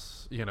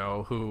chefs,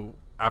 who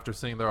after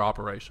seeing their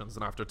operations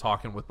and after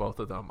talking with both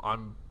of them,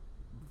 I'm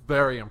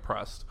very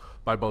impressed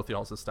by both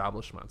y'all's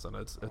establishments, and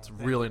it's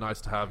really nice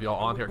to have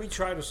y'all on here. We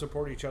try to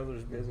support each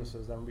other's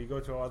businesses, and we go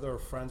to other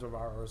friends of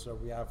ours that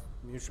we have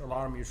a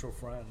lot of mutual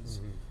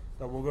friends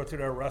that we'll go to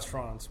their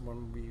restaurants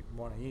when we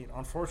want to eat.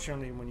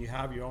 Unfortunately, when you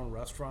have your own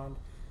restaurant,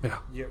 Yeah.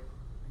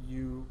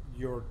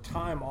 Your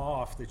time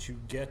off that you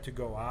get to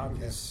go out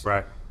is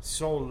Right.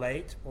 so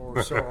late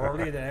or so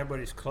early that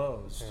everybody's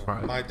closed.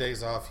 Right. My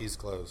days off, he's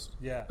closed.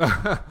 Yeah.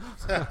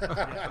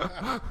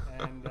 Yeah.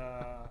 And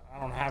I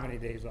don't have any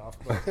days off,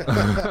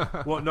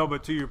 but Well, no,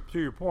 but to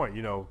your point,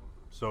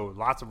 so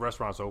lots of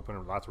restaurants open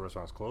and lots of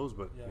restaurants closed,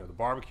 but Yeah.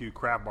 the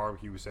craft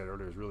barbecue we said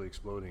earlier is really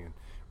exploding. And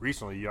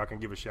recently, y'all can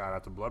give a shout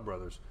out to Blood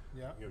Brothers.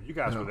 Yeah. You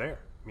guys were there.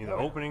 I mean, the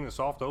opening, the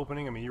soft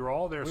opening. I mean, you were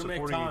all there we make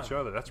supporting time. each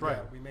other. That's right.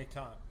 Yeah, we make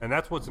time. And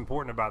that's what's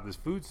important about this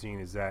food scene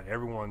is that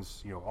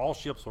everyone's, all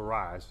ships will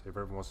rise if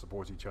everyone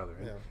supports each other.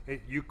 And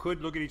you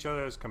could look at each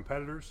other as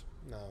competitors,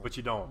 No. but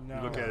you don't. You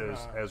No, look at it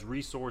no. as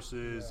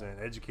resources and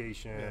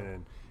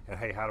education and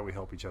hey, how do we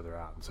help each other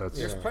out? And so it's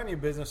There's plenty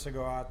of business to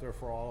go out there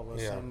for all of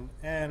us, Yeah.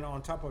 and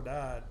on top of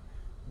that,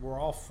 we're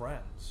all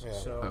friends. Yeah.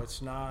 So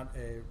it's not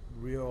a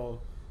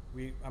real.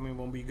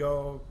 When we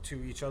go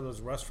to each other's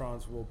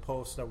restaurants, we'll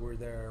post that we're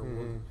there.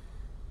 We'll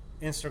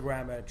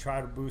Instagram it, try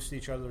to boost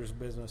each other's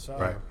business up.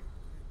 Right.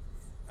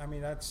 I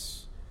mean,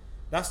 that's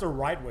the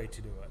right way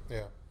to do it.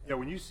 Yeah. Yeah,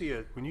 when you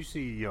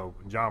see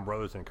John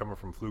Brotherton coming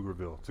from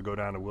Pflugerville to go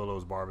down to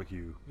Willow's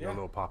Barbecue, Yeah.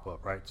 little pop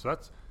up, right? So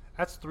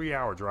that's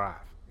 3-hour drive,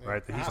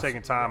 right? That he's taking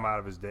Absolutely. time out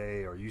of his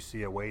day, or you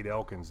see a Wade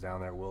Elkins down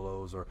there at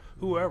Willow's, or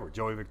whoever,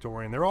 Joey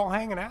Victorian, they're all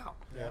hanging out.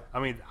 Yeah. I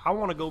mean, I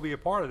want to go be a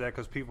part of that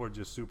because people are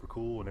just super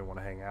cool and they want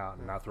to hang out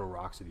and not throw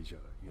rocks at each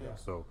other. You know? Yeah.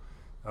 So,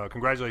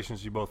 congratulations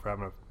to you both for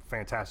having a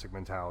fantastic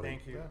mentality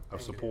Thank you. of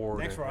Thank you. support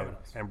Thanks for and, having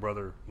us. and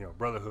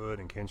brotherhood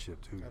and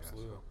kinship too. guys.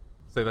 Absolutely.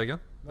 Say that again.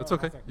 That's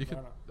okay. nothing. You can.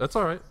 No, no. That's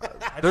all right.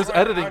 I There's just wanna-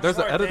 editing. I There's just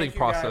an wanna editing thank you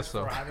guys process,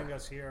 though. for having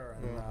us here,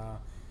 and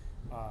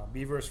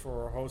Beavers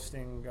for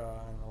hosting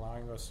and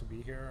allowing us to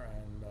be here,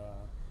 and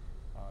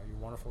your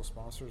wonderful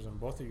sponsors, and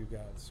both of you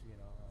guys.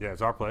 Yeah,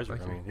 it's our pleasure.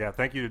 Thank you. Yeah,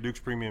 thank you to Duke's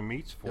Premium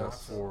Meats for,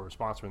 Yes. for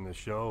sponsoring this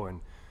show. And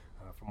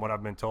from what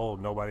I've been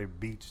told, nobody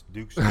beats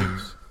Duke's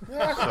Steaks. So,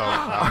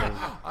 I mean,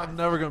 I'm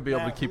never going to be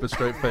able to keep a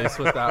straight face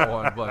with that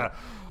one. But,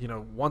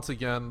 once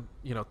again,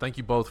 thank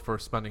you both for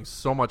spending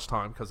so much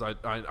time, because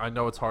I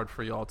know it's hard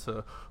for y'all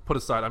to put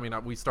aside. I mean,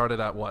 we started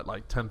at what,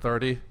 like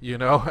 10:30,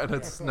 and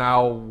it's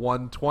now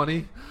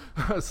 1:20.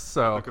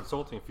 So the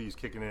consulting fees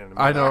kicking in.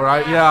 I know,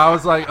 right? Yeah, I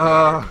was like,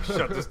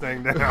 Shut this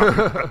thing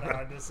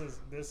down.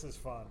 This is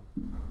fun.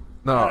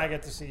 no. And I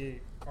get to see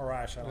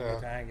Arash. I don't get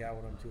to hang out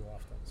with him too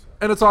often. So.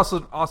 And it's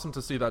also awesome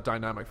to see that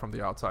dynamic from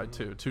the outside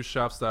too. Two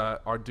chefs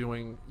that are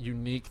doing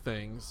unique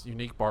things,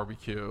 unique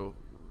barbecue,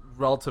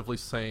 relatively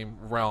same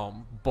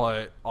realm,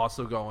 but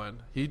also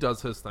going, he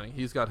does his thing.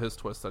 He's got his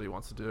twist that he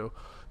wants to do.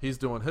 He's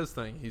doing his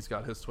thing. He's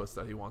got his twist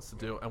that he wants to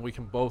do. And we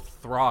can both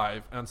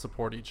thrive and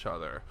support each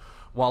other.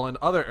 While in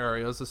other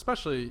areas,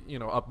 especially,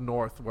 up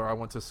north where I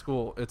went to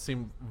school, it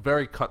seemed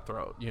very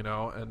cutthroat,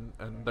 and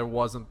there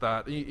wasn't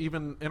that.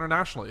 Even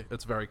internationally,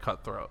 it's very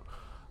cutthroat.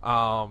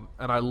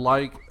 And I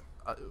like,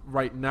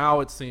 right now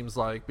it seems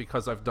like,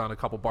 because I've done a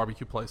couple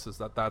barbecue places,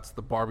 that's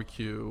the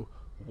barbecue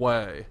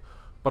way.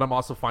 But I'm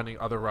also finding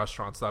other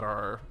restaurants that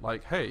are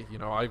like, hey,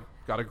 I've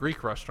got a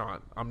Greek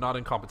restaurant. I'm not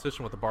in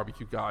competition with the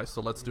barbecue guy,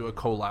 so let's do a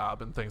collab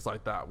and things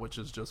like that, which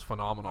is just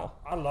phenomenal.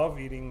 I love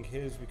eating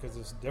his because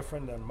it's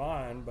different than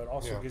mine, but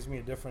also Yeah. gives me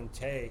a different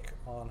take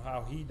on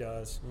how he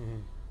does.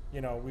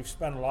 We've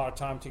spent a lot of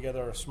time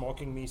together,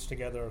 smoking meats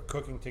together,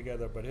 cooking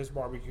together, but his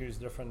barbecue is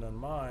different than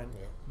mine.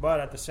 Yeah. But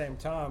at the same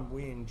time,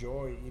 we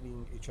enjoy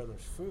eating each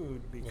other's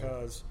food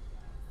because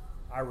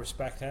I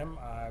respect him.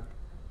 I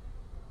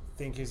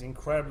think he's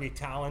incredibly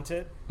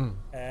talented,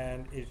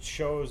 and it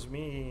shows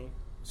me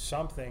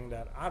something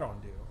that I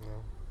don't do.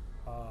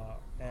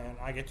 And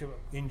I get to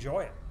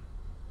enjoy it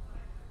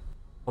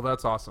Well,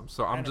 that's awesome.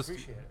 So and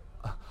appreciate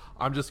it.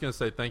 I'm just going to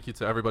say thank you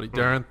to everybody.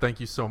 Darren, thank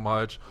you so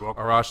much. You're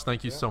welcome. Arash,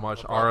 thank you so much.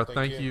 no problem. Ara, Thank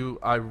thank you. you.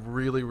 I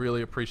really,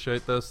 really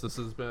appreciate this. This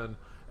has been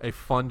a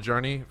fun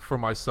journey for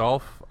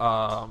myself.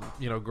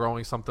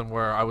 Growing something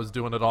where I was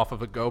doing it off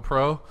of a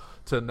GoPro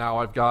to now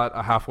I've got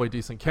a halfway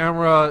decent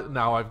camera.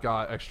 Now I've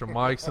got extra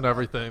mics and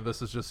everything.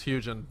 This is just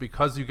huge. And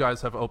because you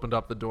guys have opened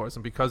up the doors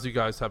and because you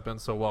guys have been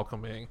so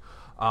welcoming,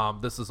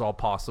 this is all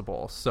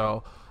possible.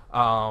 So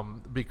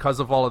because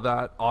of all of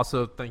that,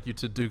 also thank you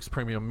to Duke's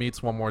Premium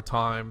Meats one more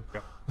time.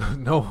 Yep.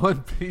 No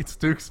one beats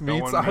Duke's No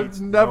Meats. one I'm beats-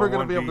 never no going to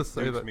one be able to beats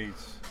say Duke's that.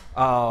 Meats.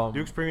 Um,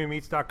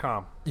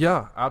 Duke'sPremiumMeats.com.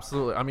 Yeah,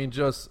 absolutely. I mean,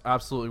 just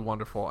absolutely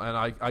wonderful. And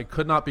I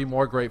could not be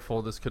more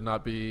grateful. This could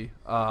not be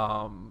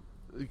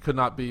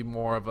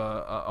more of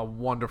a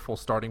wonderful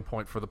starting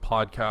point for the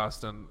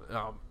podcast. And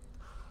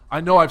I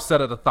know I've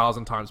said it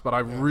 1,000 times, but I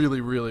really,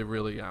 really,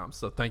 really am.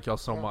 So thank y'all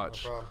so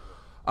much. No problem.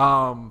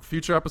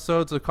 Future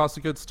episodes of Cost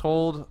of Goods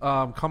Told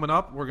coming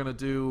up. We're gonna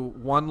do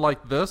one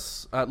like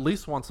this at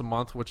least once a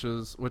month, which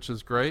is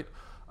great.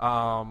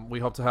 We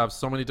hope to have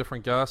so many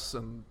different guests,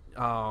 and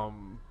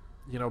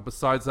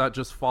besides that,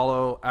 just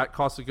follow at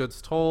Cost of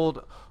Goods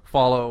Told.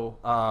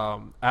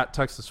 follow at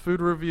Texas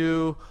Food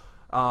Review.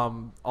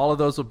 All of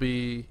those will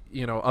be,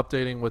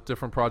 updating with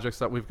different projects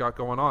that we've got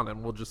going on,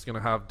 and we're just going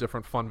to have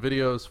different fun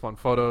videos, fun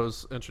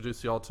photos,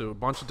 introduce y'all to a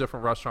bunch of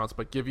different restaurants,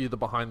 but give you the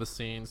behind the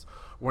scenes.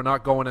 We're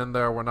not going in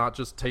there. We're not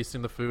just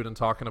tasting the food and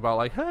talking about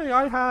like, hey,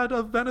 I had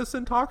a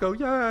venison taco.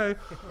 Yay.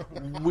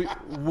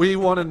 we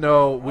want to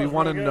know. We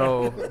want to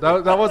know.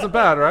 That wasn't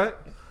bad, right?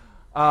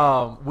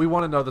 We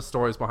want to know the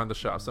stories behind the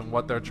chefs and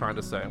what they're trying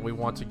to say. And we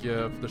want to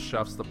give the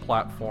chefs the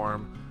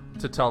platform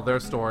to tell their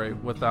story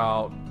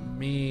without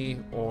me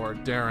or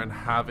Darren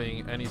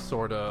having any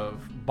sort of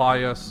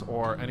bias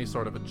or any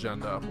sort of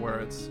agenda,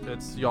 where it's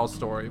y'all's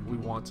story. We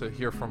want to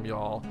hear from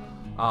y'all,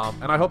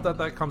 and I hope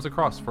that comes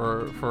across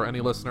for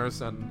any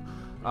listeners. And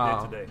I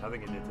think it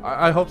did today.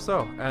 I hope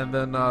so. And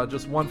then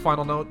just one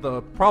final note: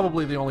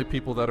 probably the only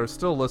people that are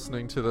still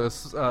listening to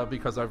this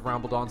because I've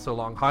rambled on so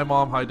long. Hi,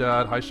 Mom. Hi,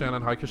 Dad. Hi,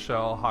 Shannon. Hi,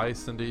 Cashel. Hi,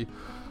 Cindy.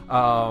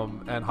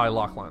 And hi,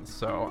 Lachlan.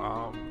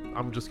 So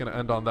I'm just going to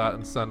end on that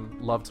and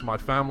send love to my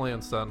family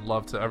and send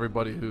love to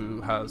everybody who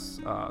has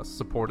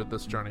supported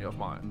this journey of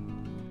mine.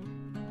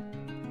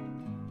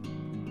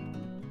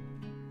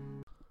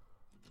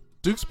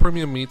 Duke's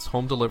Premium Meats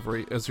Home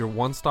Delivery is your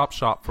one-stop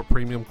shop for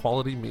premium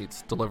quality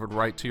meats delivered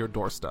right to your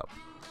doorstep.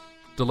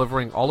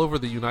 Delivering all over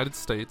the United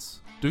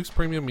States, Duke's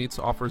Premium Meats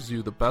offers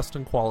you the best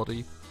in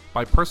quality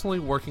by personally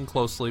working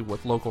closely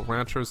with local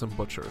ranchers and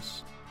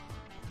butchers.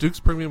 Duke's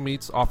Premium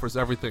Meats offers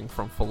everything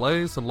from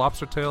fillets and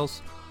lobster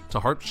tails to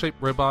heart-shaped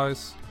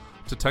ribeyes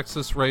to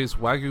Texas-raised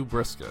Wagyu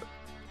brisket.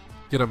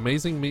 Get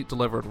amazing meat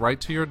delivered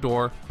right to your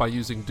door by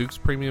using Duke's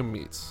Premium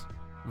Meats.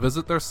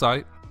 Visit their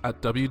site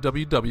at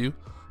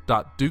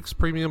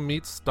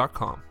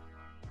www.dukespremiummeats.com.